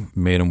held him,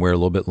 made him wear a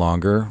little bit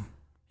longer.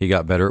 He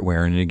got better at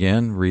wearing it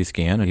again,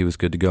 rescan, and he was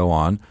good to go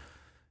on.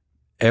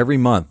 Every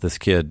month, this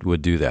kid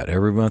would do that.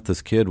 Every month,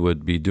 this kid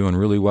would be doing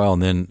really well,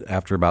 and then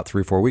after about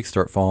 3 or 4 weeks,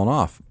 start falling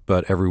off.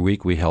 But every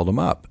week, we held him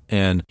up.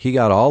 And he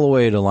got all the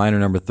way to liner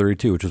number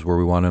 32, which is where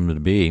we wanted him to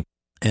be.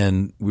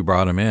 And we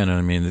brought him in,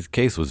 and the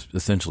case was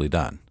essentially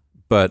done.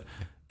 But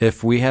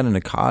if we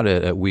hadn't caught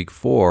it at week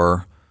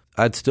 4,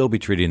 I'd still be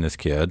treating this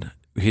kid.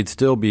 He'd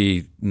still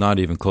be not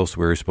even close to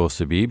where he's supposed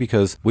to be,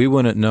 because we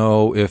wouldn't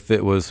know if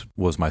it was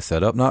my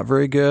setup not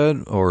very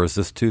good, or is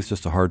this tooth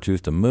just a hard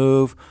tooth to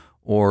move,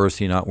 or is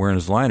he not wearing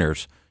his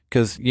liners?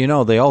 Because,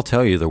 they all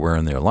tell you they're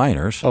wearing their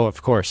liners. Oh,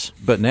 of course.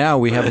 But now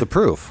we have the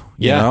proof,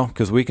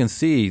 because we can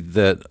see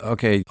that,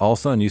 okay, all of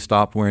a sudden you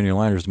stopped wearing your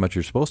liners as much as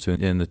you're supposed to,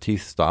 and the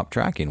teeth stopped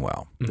tracking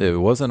well. It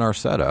wasn't our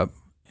setup.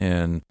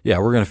 And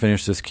we're going to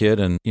finish this kid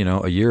in,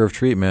 a year of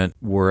treatment,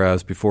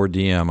 whereas before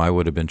DM, I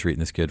would have been treating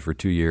this kid for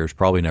 2 years,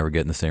 probably never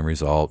getting the same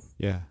result.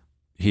 Yeah.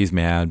 He's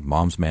mad.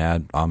 Mom's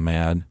mad. I'm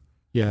mad.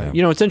 Yeah.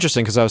 It's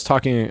interesting because I was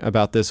talking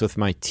about this with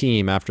my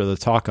team after the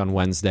talk on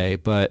Wednesday,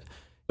 but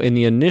in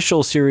the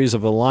initial series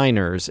of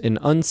aligners, an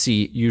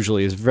unseat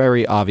usually is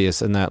very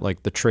obvious in that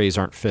the trays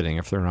aren't fitting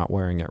if they're not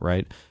wearing it,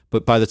 right?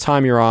 But by the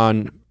time you're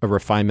on a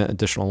refinement,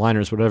 additional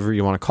aligners, whatever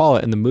you want to call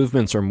it, and the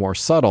movements are more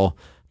subtle,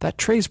 that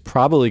tray's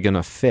probably going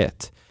to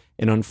fit.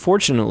 And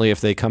unfortunately, if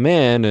they come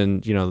in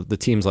and, the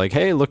team's like,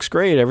 hey, looks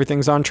great,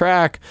 everything's on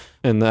track.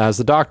 And as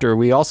the doctor,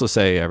 we also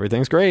say,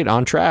 everything's great,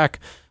 on track.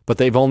 But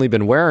they've only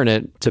been wearing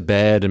it to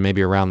bed and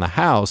maybe around the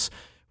house.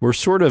 we're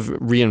sort of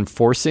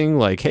reinforcing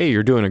like, hey,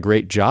 you're doing a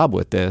great job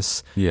with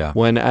this. Yeah.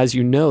 When, as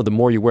you know, the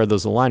more you wear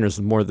those aligners,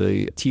 the more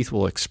the teeth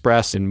will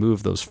express and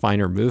move those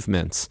finer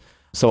movements.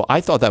 So I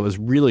thought that was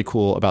really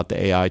cool about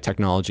the AI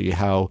technology,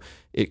 how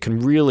it can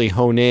really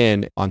hone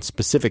in on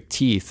specific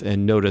teeth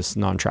and notice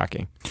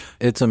non-tracking.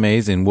 It's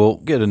amazing. We'll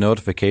get a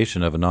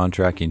notification of a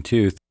non-tracking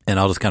tooth, and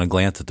I'll just kind of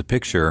glance at the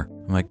picture.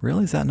 I'm like,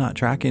 really, is that not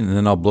tracking? And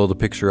then I'll blow the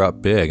picture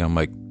up big. I'm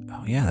like,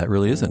 oh, yeah, that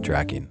really isn't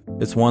tracking.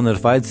 It's one that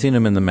if I'd seen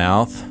him in the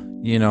mouth,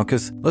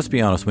 because let's be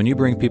honest, when you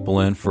bring people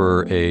in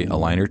for a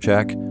aligner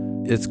check,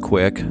 it's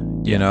quick.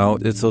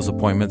 It's those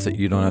appointments that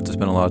you don't have to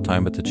spend a lot of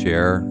time at the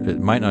chair. It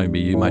might not be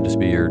you, it might just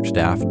be your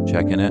staff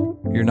checking it.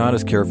 You're not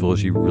as careful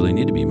as you really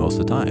need to be most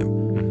of the time.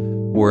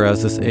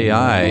 Whereas this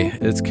AI,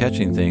 it's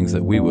catching things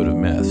that we would have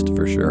missed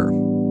for sure.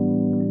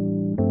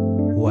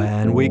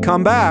 When we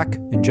come back,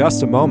 in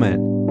just a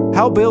moment,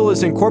 how Bill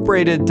has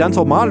incorporated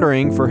dental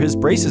monitoring for his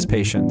braces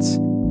patients,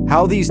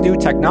 how these new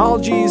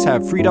technologies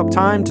have freed up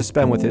time to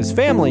spend with his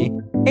family,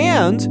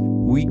 and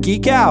we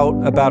geek out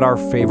about our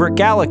favorite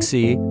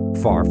galaxy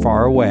far,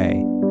 far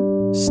away.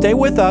 Stay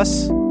with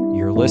us.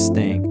 You're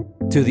listening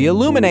to the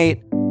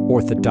Illuminate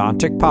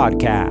Orthodontic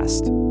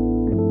Podcast.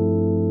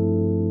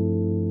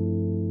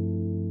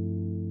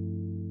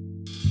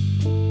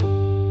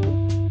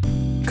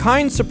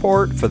 Kind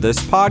support for this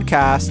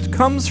podcast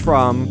comes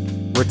from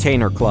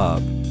Retainer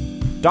Club.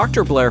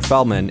 Dr. Blair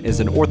Feldman is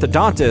an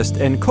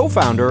orthodontist and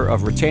co-founder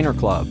of Retainer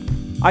Club.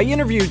 I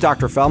interviewed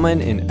Dr.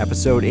 Feldman in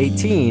episode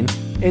 18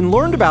 and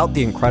learned about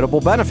the incredible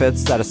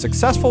benefits that a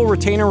successful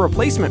retainer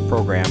replacement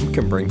program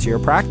can bring to your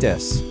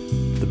practice.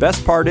 The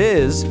best part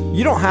is,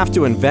 you don't have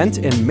to invent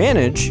and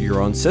manage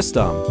your own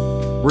system.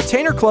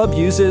 Retainer Club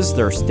uses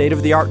their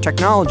state-of-the-art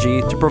technology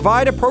to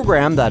provide a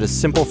program that is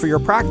simple for your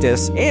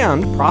practice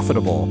and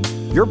profitable.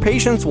 Your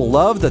patients will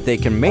love that they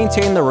can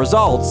maintain the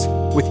results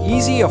with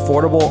easy,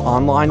 affordable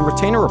online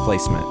retainer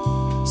replacement.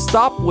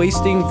 Stop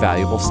wasting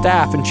valuable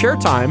staff and chair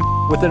time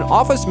with an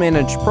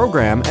office-managed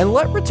program and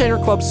let Retainer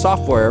Club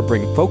software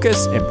bring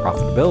focus and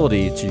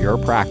profitability to your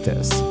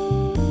practice.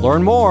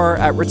 Learn more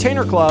at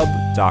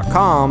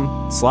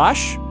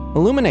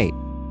retainerclub.com/illuminate.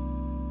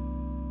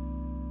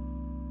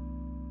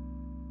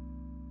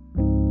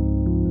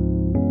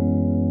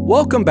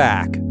 Welcome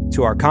back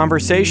to our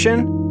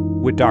conversation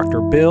with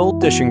Dr. Bill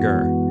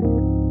Dischinger.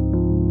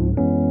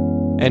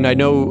 And I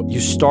know you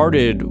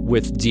started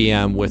with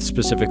DM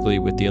specifically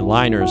with the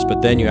aligners,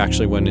 but then you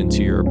actually went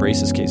into your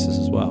braces cases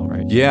as well,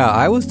 right? Yeah,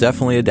 I was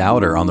definitely a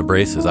doubter on the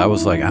braces. I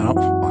was like,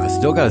 I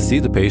still got to see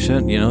the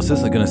patient. This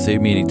isn't going to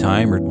save me any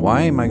time. Or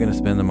why am I going to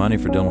spend the money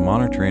for dental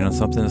monitoring on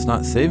something that's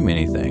not saving me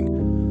anything?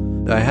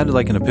 I had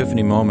like an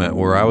epiphany moment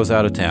where I was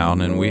out of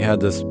town and we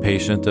had this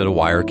patient that a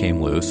wire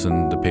came loose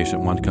and the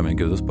patient wanted to come in and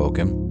get this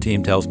poking.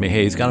 Team tells me,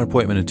 hey, he's got an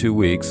appointment in 2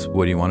 weeks.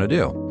 What do you want to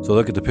do? So I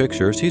look at the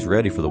pictures. He's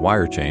ready for the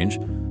wire change.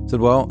 I said,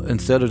 well,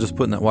 instead of just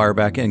putting that wire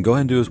back in, go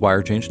ahead and do his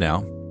wire change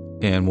now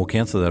and we'll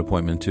cancel that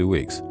appointment in 2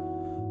 weeks.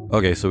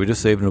 Okay, so we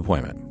just saved an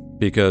appointment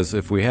because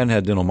if we hadn't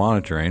had dental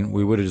monitoring,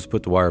 we would have just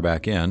put the wire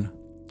back in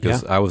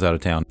because I was out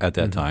of town at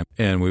that time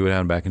and we would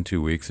have him back in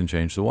 2 weeks and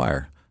change the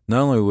wire.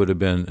 Not only would it have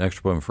been an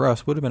extra appointment for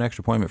us, would have been an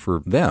extra appointment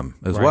for them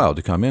as well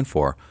to come in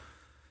for.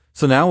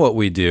 So now what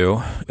we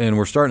do, and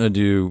we're starting to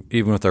do,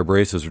 even with our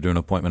braces, we're doing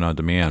appointment on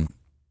demand.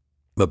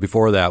 But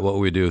before that, what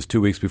we do is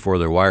 2 weeks before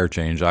their wire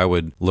change, I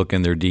would look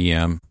in their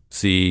DM,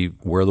 see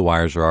where the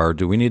wires are.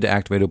 Do we need to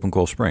activate open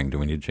coil spring? Do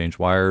we need to change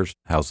wires?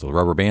 How's the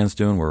rubber bands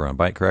doing? We're on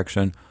bite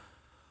correction.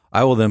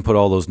 I will then put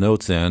all those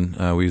notes in.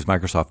 We use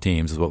Microsoft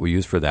Teams is what we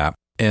use for that.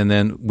 And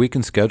then we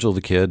can schedule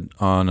the kid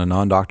on a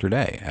non-doctor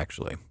day,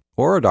 actually.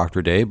 Or a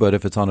doctor day, but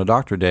if it's on a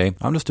doctor day,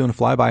 I'm just doing a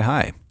fly-by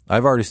high.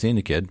 I've already seen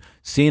the kid,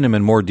 seen him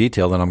in more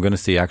detail than I'm going to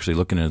see actually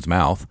looking in his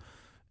mouth,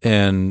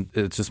 and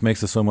it just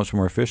makes us so much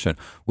more efficient.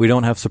 We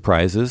don't have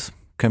surprises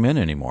come in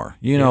anymore.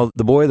 The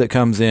boy that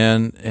comes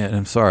in, and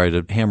I'm sorry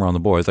to hammer on the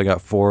boys, I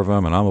got 4 of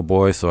them, and I'm a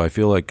boy, so I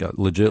feel like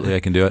legitimately I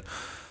can do it.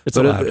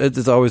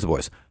 It's always the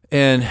boys.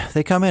 And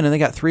they come in and they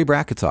got 3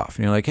 brackets off.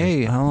 And you're like,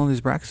 hey, how long have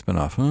these brackets been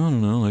off? I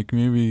don't know, like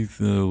maybe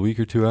a week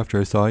or 2 after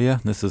I saw you.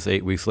 This is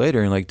 8 weeks later.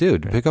 And you're like,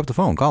 dude, pick up the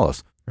phone, call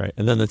us. Right.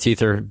 And then the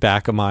teeth are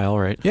back a mile,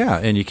 right? Yeah.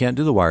 And you can't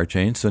do the wire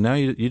change. So now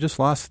you just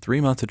lost 3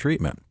 months of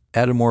treatment.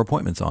 Added more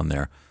appointments on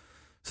there.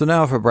 So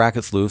now if a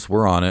bracket's loose,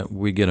 we're on it.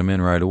 We get them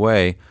in right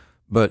away.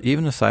 But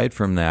even aside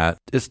from that,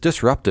 it's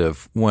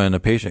disruptive when a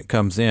patient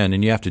comes in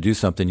and you have to do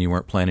something you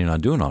weren't planning on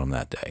doing on them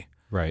that day.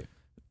 Right.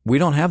 We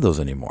don't have those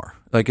anymore.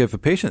 Like if a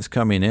patient's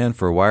coming in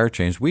for a wire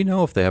change, we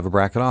know if they have a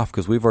bracket off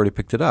because we've already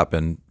picked it up.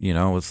 And,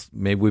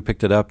 maybe we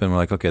picked it up and we're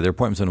like, okay, their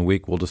appointment's in a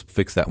week. We'll just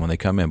fix that when they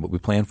come in. But we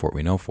plan for it.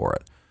 We know for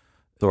it.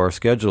 So our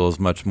schedule is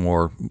much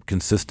more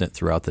consistent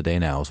throughout the day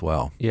now as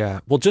well. Yeah.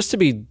 Well, just to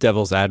be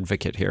devil's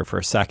advocate here for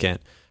a second,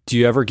 do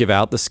you ever give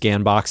out the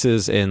scan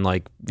boxes and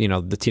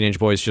the teenage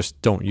boys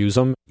just don't use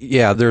them?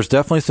 Yeah, there's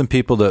definitely some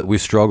people that we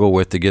struggle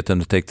with to get them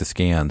to take the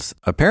scans.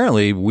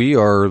 Apparently, we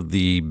are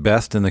the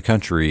best in the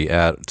country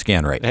at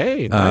scan rate.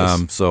 Hey,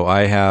 nice. So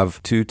I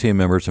have 2 team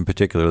members in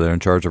particular that are in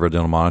charge of our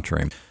dental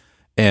monitoring.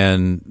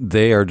 And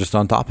they are just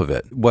on top of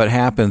it. What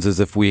happens is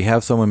if we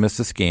have someone miss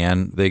a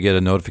scan, they get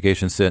a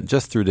notification sent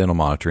just through dental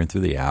monitoring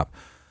through the app.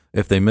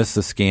 If they miss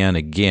the scan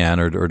again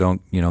or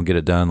don't get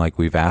it done like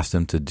we've asked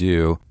them to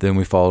do, then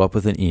we follow up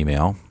with an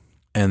email,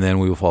 and then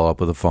we will follow up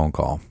with a phone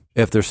call.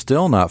 If they're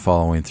still not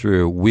following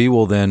through, we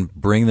will then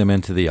bring them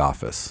into the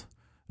office.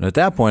 And at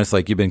that point, it's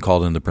like you've been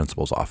called into the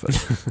principal's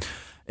office.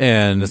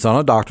 And it's on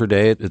a doctor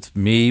day. It's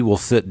me. We'll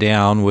sit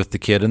down with the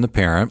kid and the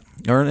parent,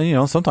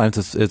 or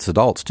sometimes it's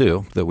adults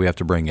too that we have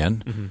to bring in.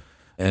 Mm-hmm.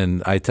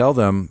 And I tell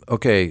them,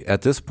 okay,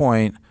 at this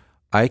point,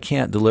 I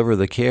can't deliver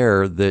the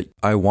care that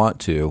I want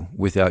to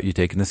without you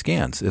taking the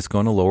scans. It's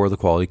going to lower the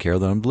quality care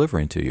that I'm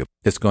delivering to you.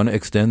 It's going to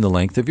extend the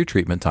length of your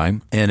treatment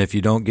time. And if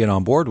you don't get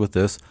on board with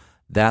this,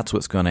 that's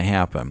what's going to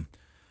happen.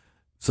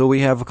 So we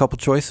have a couple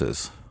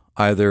choices.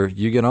 Either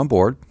you get on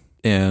board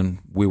and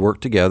we work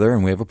together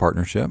and we have a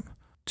partnership.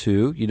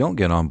 2, you don't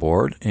get on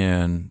board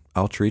and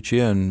I'll treat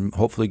you and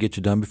hopefully get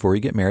you done before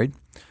you get married.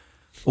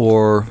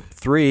 Or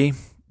 3,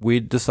 we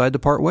decide to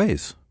part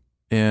ways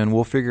and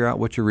we'll figure out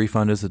what your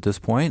refund is at this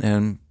point.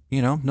 And,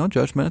 no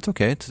judgment. It's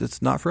okay.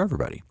 It's not for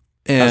everybody.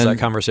 And how's that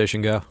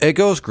conversation go? It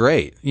goes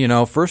great.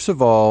 First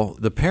of all,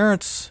 the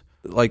parents,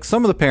 like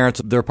some of the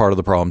parents, they're part of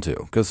the problem too,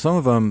 because some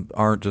of them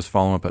aren't just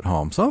following up at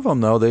home. Some of them,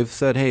 though, they've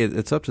said, hey,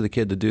 it's up to the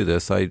kid to do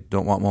this. I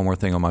don't want one more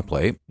thing on my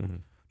plate. Mm-hmm.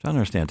 I don't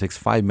understand. It takes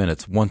 5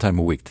 minutes one time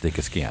a week to take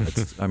a scan.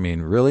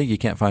 Really? You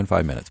can't find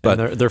 5 minutes.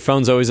 But their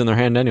phone's always in their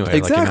hand anyway.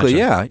 Exactly,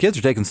 yeah. Kids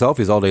are taking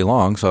selfies all day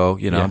long, so,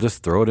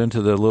 just throw it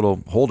into the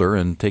little holder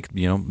and take,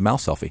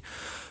 mouse selfie.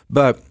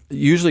 But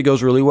usually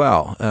goes really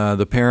well.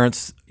 The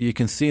parents, you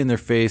can see in their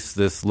face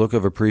this look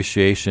of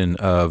appreciation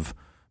of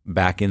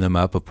backing them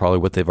up of probably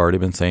what they've already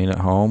been saying at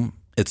home.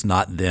 It's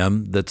not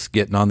them that's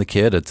getting on the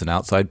kid. It's an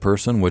outside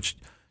person, which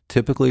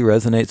typically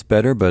resonates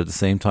better, but at the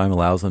same time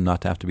allows them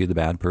not to have to be the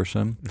bad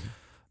person. Mm-hmm.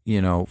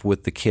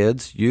 With the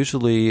kids,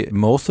 usually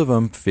most of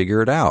them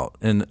figure it out.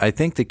 And I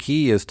think the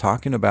key is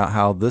talking about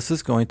how this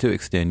is going to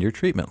extend your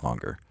treatment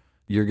longer.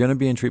 You're going to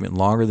be in treatment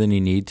longer than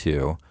you need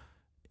to.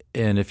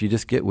 And if you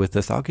just get with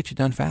this, I'll get you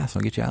done fast.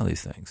 I'll get you out of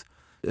these things.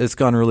 It's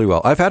gone really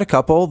well. I've had a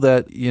couple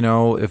that,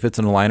 if it's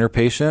an aligner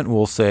patient,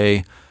 will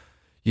say,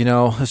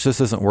 this just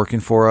isn't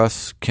working for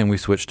us. Can we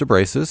switch to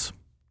braces?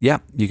 Yeah,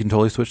 you can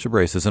totally switch to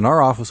braces. In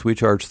our office, we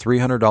charge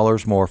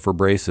 $300 more for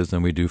braces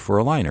than we do for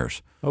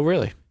aligners. Oh,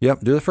 really?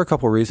 Yep. Do it for a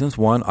couple of reasons.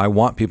 One, I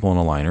want people in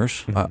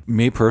aligners. Mm-hmm.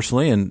 Me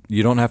personally, and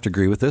you don't have to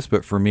agree with this,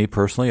 but for me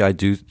personally, I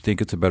do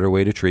think it's a better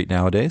way to treat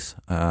nowadays,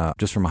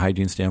 just from a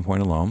hygiene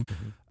standpoint alone.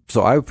 Mm-hmm.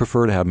 So I would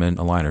prefer to have them in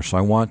aligners. So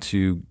I want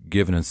to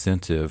give an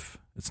incentive.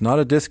 It's not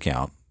a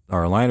discount.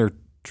 Our aligner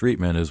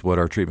treatment is what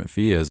our treatment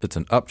fee is. It's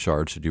an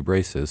upcharge to do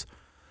braces.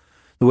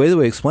 The way that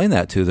we explain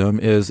that to them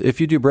is if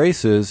you do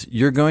braces,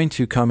 you're going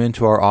to come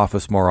into our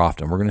office more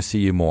often. We're going to see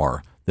you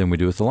more than we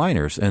do with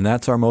aligners. And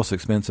that's our most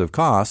expensive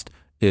cost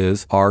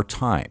is our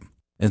time.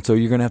 And so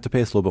you're going to have to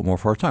pay us a little bit more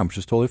for our time, which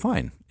is totally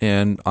fine.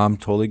 And I'm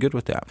totally good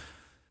with that.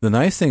 The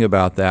nice thing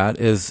about that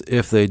is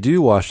if they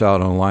do wash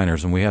out on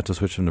aligners and we have to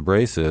switch them to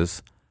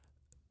braces,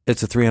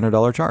 it's a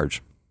 $300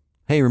 charge.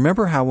 Hey,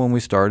 remember how when we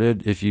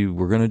started, if you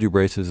were going to do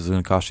braces, it's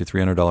going to cost you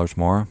 $300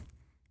 more?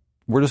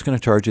 We're just going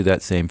to charge you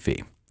that same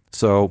fee.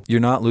 So you're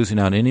not losing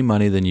out any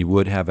money than you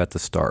would have at the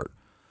start.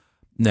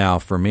 Now,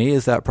 for me,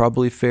 is that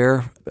probably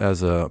fair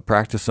as a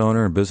practice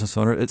owner and business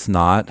owner? It's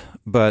not.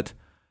 But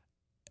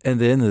at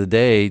the end of the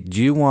day,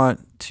 do you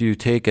want to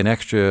take an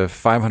extra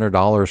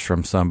 $500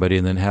 from somebody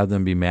and then have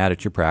them be mad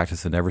at your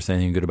practice and never say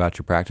anything good about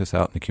your practice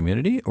out in the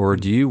community? Or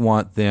do you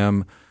want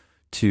them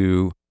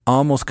to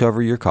almost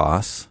cover your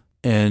costs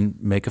and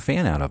make a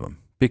fan out of them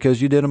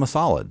because you did them a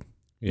solid?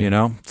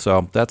 Yeah.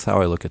 So that's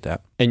how I look at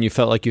that. And you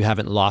felt like you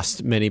haven't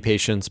lost many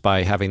patients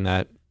by having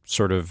that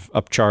sort of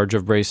upcharge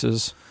of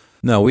braces?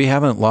 No, we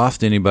haven't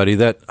lost anybody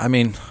that, I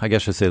guess I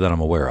should say that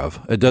I'm aware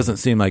of. It doesn't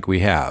seem like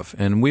we have.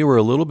 And we were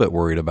a little bit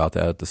worried about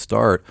that at the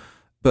start.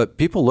 But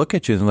people look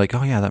at you and they're like,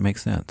 oh, yeah, that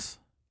makes sense.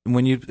 And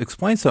when you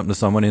explain something to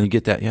someone and you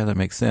get that, yeah, that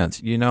makes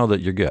sense, you know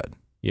that you're good.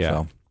 Yeah.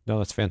 So, no,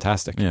 that's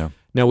fantastic. Yeah.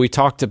 Now, we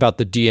talked about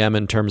the DM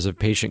in terms of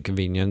patient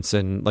convenience.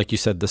 And like you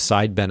said, the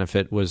side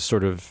benefit was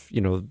sort of,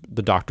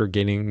 the doctor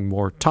gaining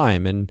more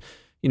time. And,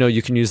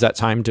 you can use that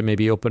time to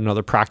maybe open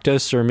another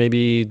practice or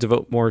maybe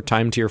devote more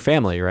time to your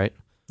family, right?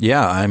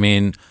 Yeah.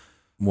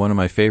 One of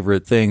my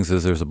favorite things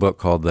is there's a book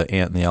called The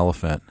Ant and the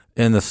Elephant.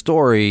 In the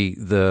story,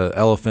 the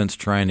elephant's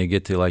trying to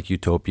get to like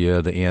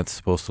utopia. The ant's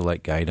supposed to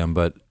like guide him.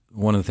 But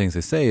one of the things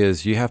they say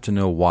is you have to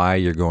know why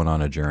you're going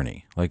on a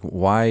journey. Like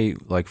why,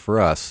 like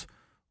for us,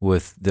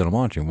 with dental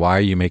monitoring, why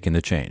are you making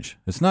the change?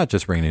 It's not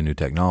just bringing in new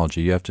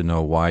technology. You have to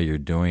know why you're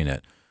doing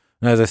it.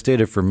 And as I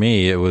stated, for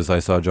me, it was I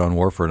saw John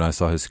Warford and I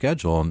saw his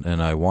schedule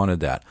and I wanted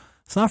that.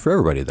 It's not for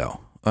everybody, though.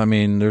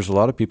 There's a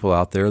lot of people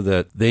out there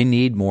that they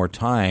need more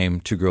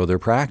time to grow their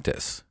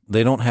practice.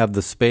 They don't have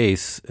the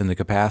space and the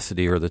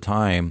capacity or the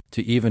time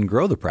to even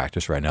grow the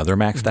practice right now. They're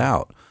maxed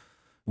out.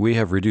 We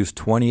have reduced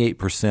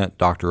 28%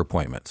 doctor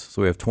appointments.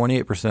 So we have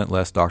 28%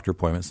 less doctor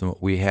appointments than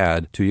what we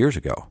had 2 years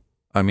ago.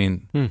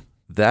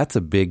 That's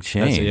a big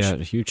change. A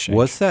huge change.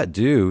 What's that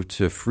do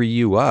to free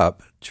you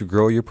up to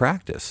grow your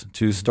practice,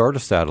 to start a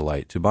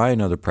satellite, to buy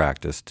another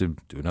practice, to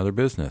do another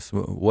business,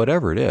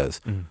 whatever it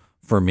is?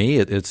 For me,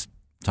 it's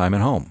time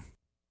at home.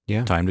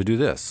 Yeah. Time to do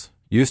this.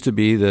 Used to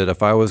be that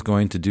if I was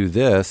going to do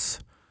this,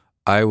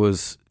 I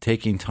was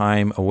taking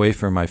time away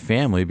from my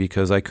family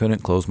because I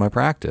couldn't close my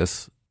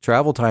practice.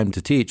 Travel time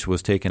to teach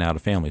was taken out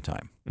of family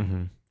time.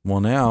 Well,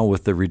 now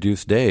with the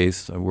reduced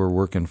days, we're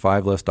working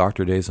 5 less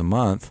doctor days a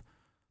month.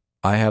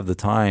 I have the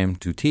time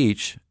to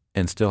teach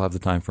and still have the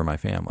time for my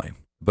family.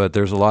 But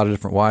there's a lot of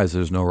different whys.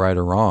 There's no right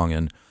or wrong,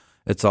 and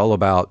it's all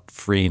about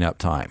freeing up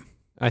time.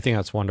 I think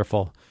that's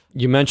wonderful.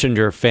 You mentioned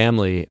your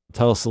family.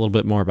 Tell us a little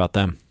bit more about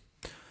them.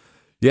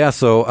 Yeah,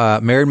 so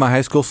married my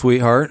high school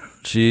sweetheart.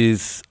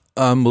 She's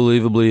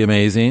unbelievably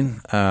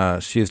amazing.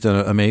 She has done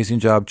an amazing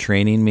job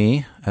training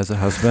me as a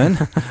husband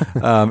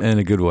in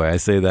a good way. I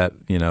say that,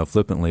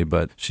 flippantly,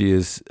 but she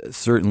has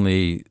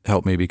certainly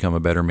helped me become a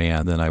better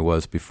man than I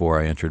was before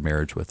I entered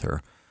marriage with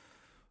her.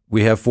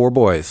 We have 4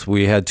 boys.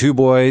 We had 2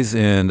 boys,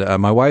 and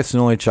my wife's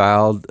an only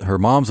child. Her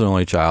mom's an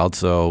only child,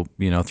 so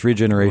 3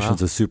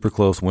 generations of super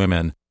close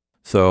women.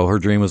 So her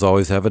dream was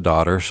always to have a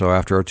daughter. So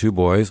after our 2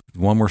 boys,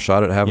 one more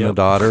shot at having a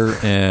daughter,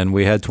 and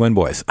we had twin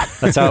boys.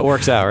 That's how it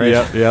works out, right?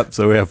 Yep.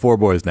 So we have 4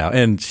 boys now,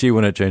 and she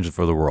wouldn't change it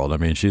for the world. I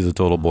mean, she's a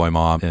total boy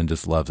mom and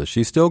just loves it.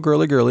 She's still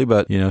girly,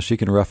 but she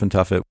can rough and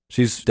tough it.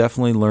 She's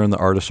definitely learned the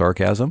art of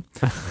sarcasm,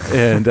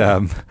 and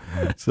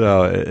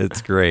so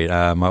it's great.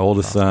 My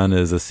oldest son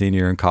is a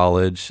senior in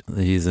college.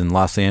 He's in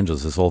Los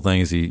Angeles. His whole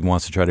thing is he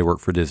wants to try to work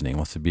for Disney. He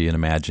wants to be an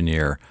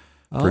Imagineer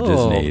for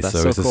Disney. That's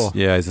so cool.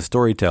 He's a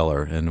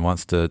storyteller and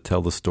wants to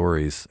tell the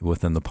stories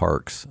within the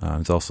parks.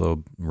 He's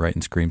also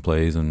writing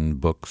screenplays and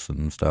books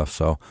and stuff.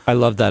 So I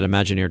love that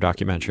Imagineer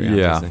documentary on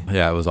Disney.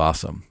 Yeah, it was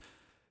awesome.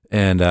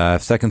 And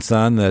second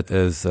son that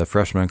is a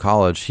freshman in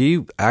college,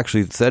 he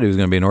actually said he was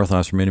going to be an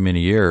orthodontist for many,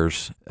 many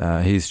years.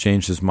 He's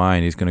changed his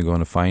mind. He's going to go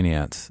into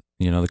finance.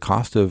 The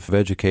cost of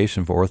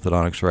education for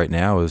orthodontics right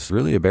now is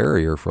really a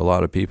barrier for a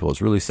lot of people.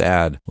 It's really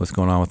sad what's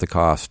going on with the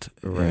cost.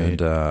 Right.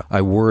 And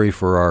I worry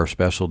for our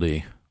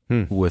specialty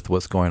with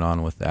what's going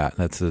on with that.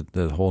 That's a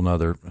whole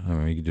nother,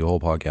 you could do a whole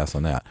podcast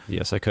on that.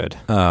 Yes, I could.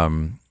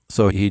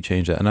 So he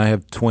changed that. And I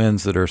have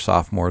twins that are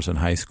sophomores in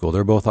high school.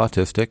 They're both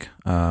autistic.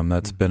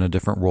 That's been a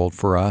different world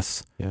for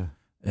us. Yeah.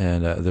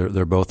 And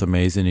they're both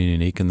amazing and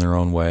unique in their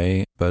own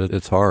way. But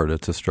it's hard.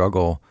 It's a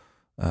struggle.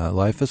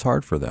 Life is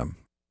hard for them.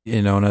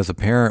 And as a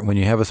parent, when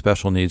you have a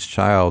special needs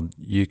child,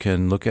 you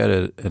can look at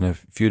it in a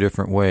few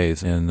different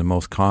ways. And the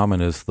most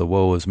common is the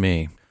woe is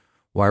me.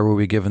 Why were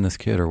we given this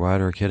kid, or why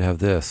did our kid have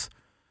this?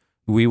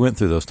 We went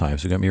through those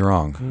times, don't get me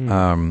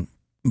wrong.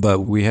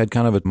 But we had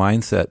kind of a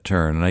mindset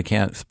turn, and I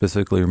can't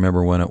specifically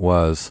remember when it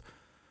was.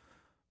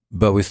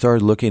 But we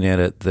started looking at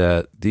it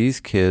that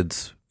these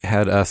kids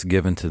had us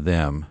given to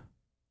them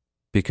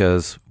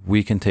because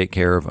we can take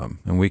care of them,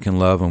 and we can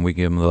love them, we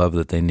give them the love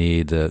that they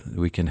need, that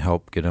we can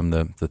help get them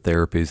the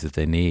therapies that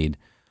they need.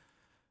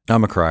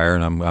 I'm a crier,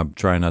 and I'm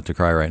trying not to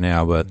cry right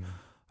now, but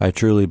I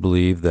truly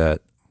believe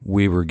that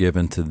we were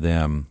given to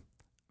them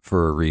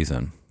for a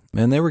reason.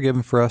 And they were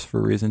given for us for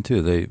a reason,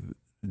 too.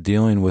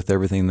 Dealing with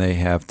everything they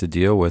have to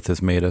deal with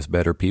has made us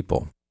better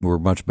people. We're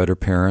much better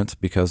parents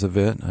because of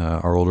it.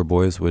 Our older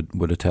boys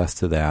would attest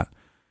to that.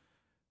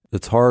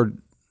 It's hard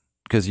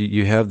because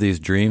you have these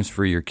dreams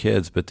for your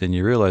kids, but then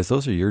you realize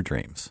those are your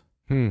dreams.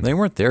 They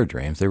weren't their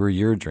dreams. They were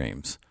your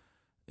dreams.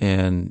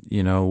 And,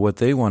 what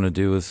they want to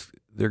do is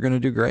they're going to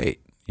do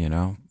great,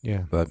 Yeah.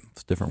 But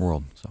it's a different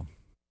world, so.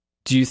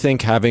 Do you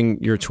think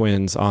having your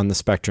twins on the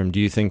spectrum, do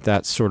you think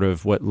that's sort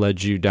of what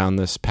led you down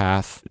this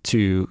path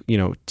to,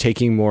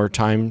 taking more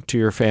time to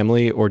your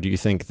family? Or do you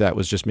think that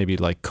was just maybe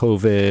like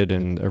COVID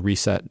and a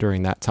reset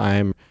during that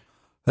time?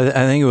 I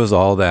think it was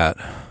all that.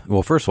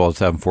 Well, first of all, it's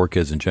having 4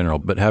 kids in general,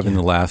 but having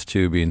the last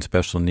 2 being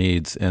special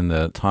needs and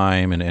the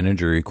time and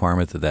energy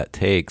requirement that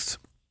takes,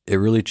 it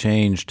really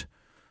changed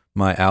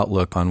my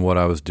outlook on what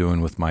I was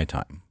doing with my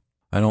time.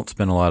 I don't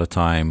spend a lot of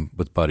time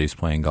with buddies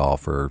playing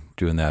golf or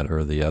doing that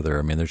or the other.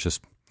 I mean, there's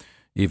just,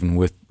 even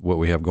with what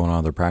we have going on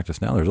in their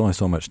practice now, there's only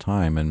so much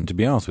time. And to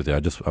be honest with you,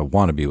 I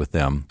want to be with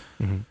them.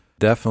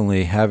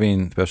 Definitely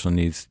having special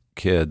needs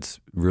kids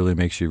really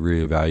makes you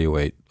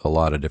reevaluate a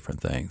lot of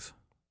different things.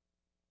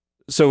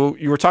 So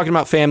you were talking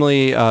about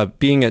family,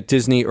 being at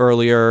Disney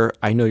earlier.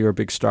 I know you're a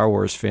big Star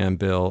Wars fan,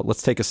 Bill.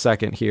 Let's take a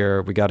second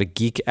here. We got to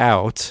geek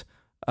out.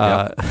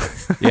 Yeah.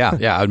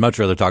 I'd much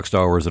rather talk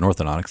Star Wars than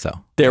orthodontics. So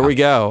there we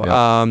go.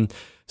 Yep.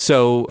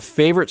 So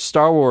favorite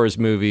Star Wars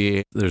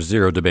movie? There's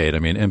zero debate. I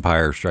mean,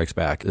 Empire Strikes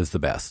Back is the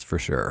best for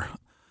sure.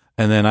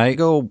 And then I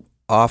go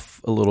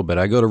off a little bit.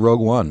 I go to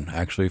Rogue One,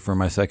 actually, for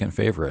my second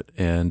favorite.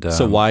 And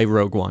so why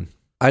Rogue One?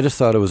 I just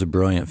thought it was a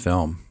brilliant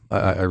film.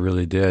 I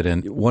really did.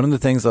 And one of the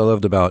things I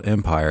loved about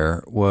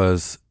Empire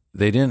was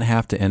they didn't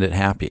have to end it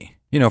happy.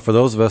 For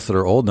those of us that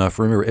are old enough,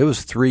 remember, it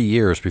was 3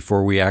 years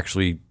before we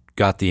actually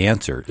got the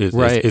answer.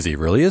 Is he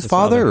really his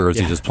father, or is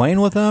he just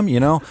playing with him?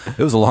 It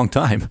was a long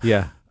time.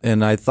 Yeah.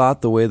 And I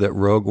thought the way that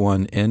Rogue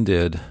One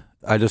ended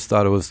I just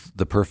thought it was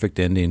the perfect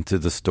ending to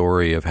the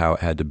story of how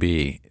it had to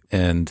be.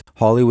 And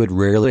Hollywood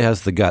rarely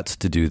has the guts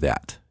to do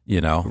that.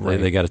 Right.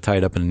 They got to tie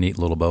it up in a neat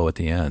little bow at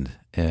the end.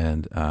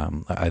 And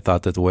I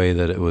thought that the way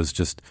that it was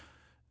just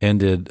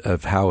ended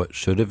of how it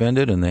should have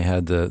ended, and they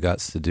had the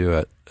guts to do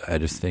it, I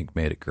just think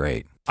made it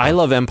great. I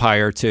love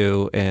Empire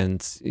too, and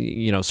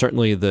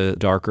certainly the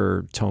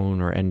darker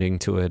tone or ending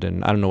to it,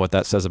 and I don't know what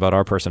that says about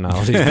our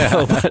personalities,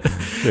 but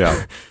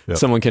yeah.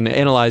 Someone can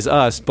analyze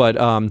us, but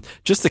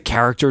just the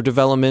character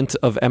development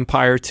of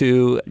Empire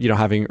 2,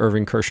 having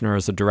Irving Kershner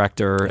as a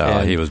director.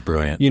 And, he was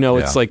brilliant.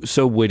 It's like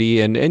so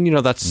witty, and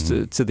that's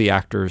to the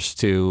actors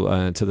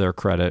too, to their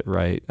credit,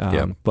 right?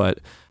 But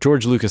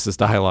George Lucas's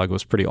dialogue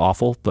was pretty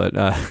awful, but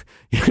I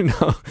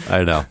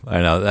know.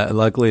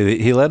 Luckily,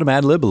 he let him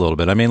ad lib a little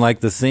bit. I mean, like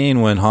the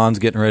scene when Han's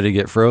getting ready to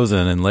get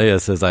frozen and Leia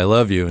says, "I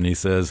love you," and he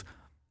says,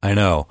 "I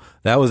know."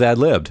 That was ad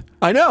libbed.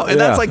 I know, and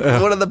that's like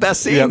one of the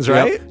best scenes,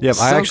 right? Yep.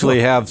 I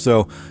actually have.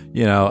 So,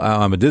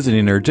 I'm a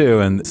Disney nerd too,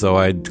 and so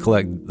I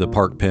collect the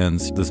park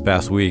pins. This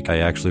past week, I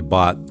actually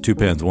bought 2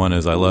 pins. One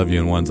is "I love you"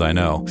 and one's "I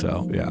know."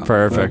 So, yeah,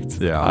 perfect.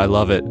 I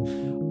love it.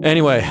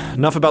 Anyway,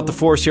 enough about the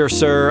Force here,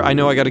 sir. I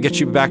know I got to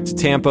get you back to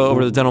Tampa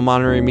over the dental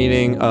monitoring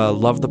meeting.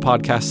 Love the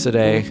podcast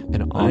today.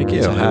 An honor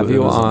to have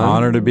you on. An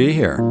honor to be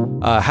here.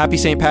 Happy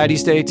St.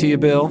 Patty's Day to you,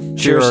 Bill.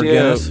 Cheers to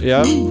you.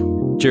 Yep.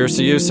 Cheers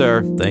to you,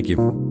 sir. Thank you.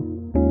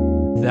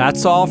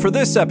 That's all for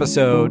this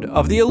episode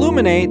of the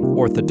Illuminate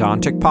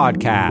Orthodontic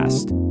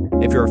Podcast.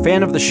 If you're a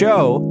fan of the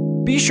show,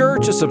 be sure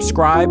to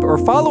subscribe or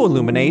follow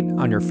Illuminate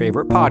on your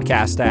favorite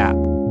podcast app.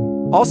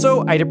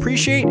 Also, I'd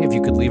appreciate if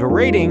you could leave a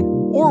rating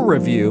or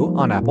review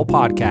on Apple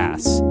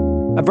Podcasts.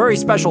 A very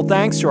special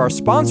thanks to our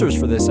sponsors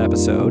for this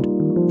episode.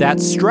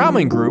 That's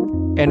Straumann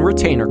Group and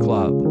Retainer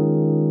Club.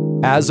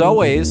 As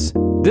always,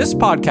 this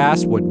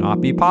podcast would not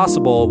be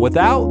possible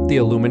without the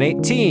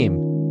Illuminate team.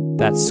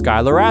 That's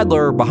Skylar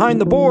Adler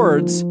behind the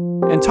boards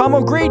and Tom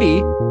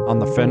O'Grady on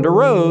the Fender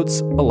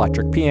Rhodes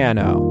electric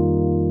piano.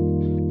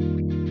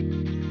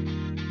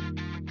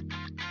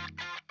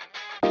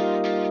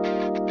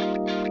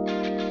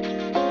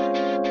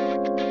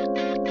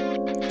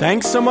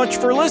 Thanks so much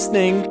for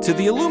listening to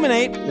the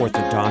Illuminate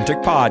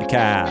Orthodontic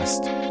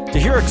Podcast. To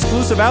hear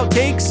exclusive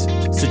outtakes,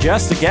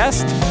 suggest a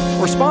guest,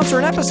 or sponsor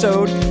an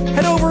episode,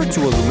 head over to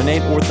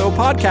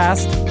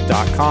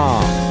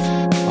illuminateorthopodcast.com.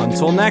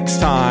 Until next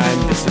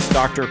time, this is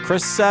Dr.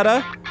 Chris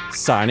Setta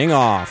signing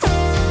off.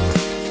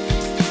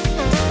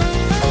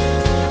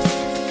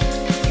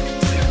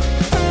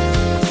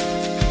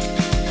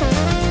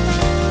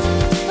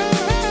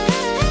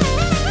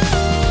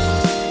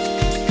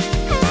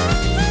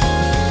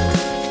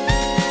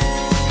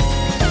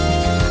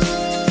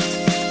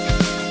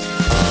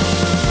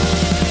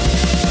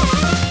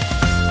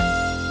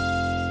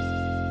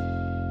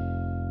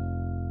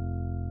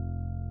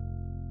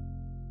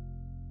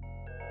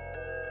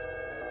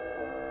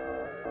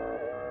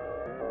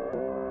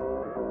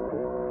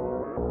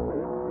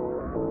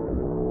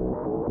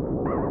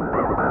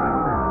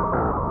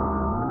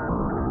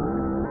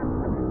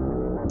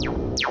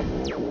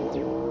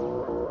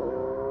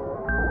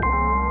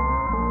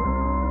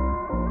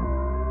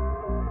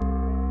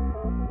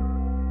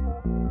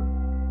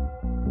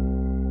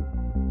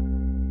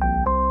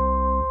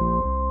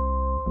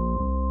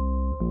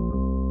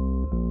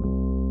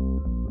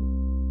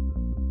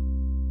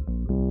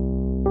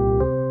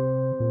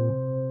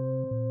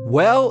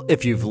 Well,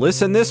 if you've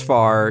listened this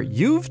far,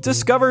 you've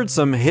discovered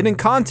some hidden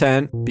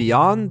content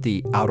beyond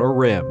the Outer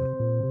Rim.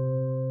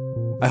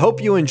 I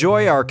hope you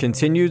enjoy our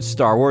continued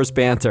Star Wars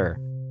banter.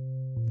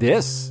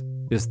 This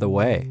is the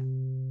way.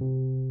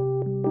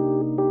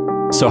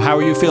 So how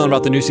are you feeling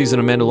about the new season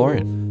of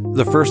Mandalorian?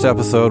 The first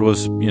episode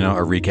was, a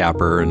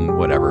recapper and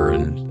whatever,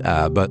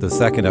 but the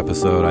second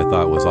episode I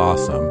thought was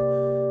awesome.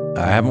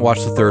 I haven't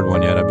watched the third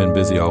one yet. I've been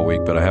busy all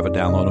week, but I have it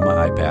downloaded on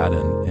my iPad,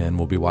 and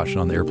we'll be watching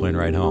on the airplane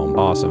ride home.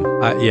 Awesome.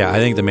 I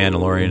think The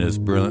Mandalorian is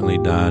brilliantly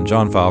done.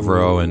 Jon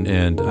Favreau and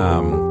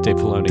Dave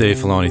Filoni. Dave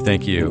Filoni,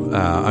 thank you.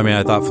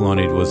 I thought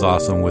Filoni was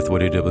awesome with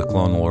what he did with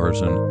Clone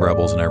Wars and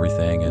Rebels and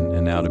everything,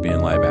 and now to be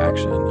in live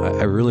action.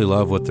 I really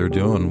love what they're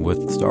doing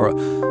with Star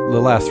Wars. The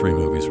last 3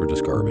 movies were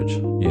just garbage.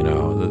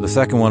 The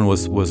second one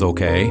was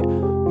okay.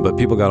 But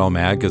people got all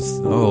mad because,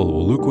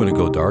 Luke wouldn't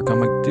go dark.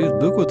 I'm like,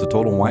 dude, Luke was a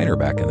total whiner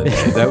back in the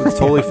day. That would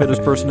totally fit his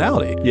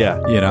personality.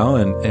 Yeah.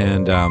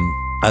 And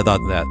I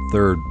thought that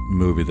third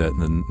movie, the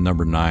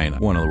number 9,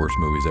 one of the worst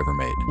movies ever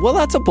made. Well,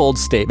 that's a bold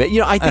statement.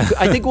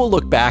 I think we'll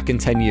look back in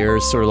 10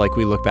 years, sort of like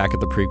we look back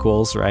at the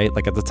prequels, right?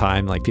 Like at the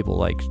time, like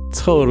people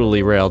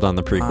totally railed on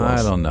the prequels.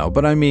 I don't know.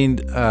 But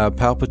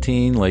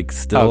Palpatine,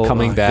 still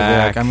coming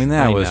back.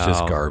 That was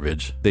just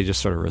garbage. They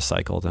just sort of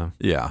recycled him.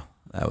 Yeah,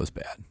 that was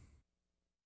bad.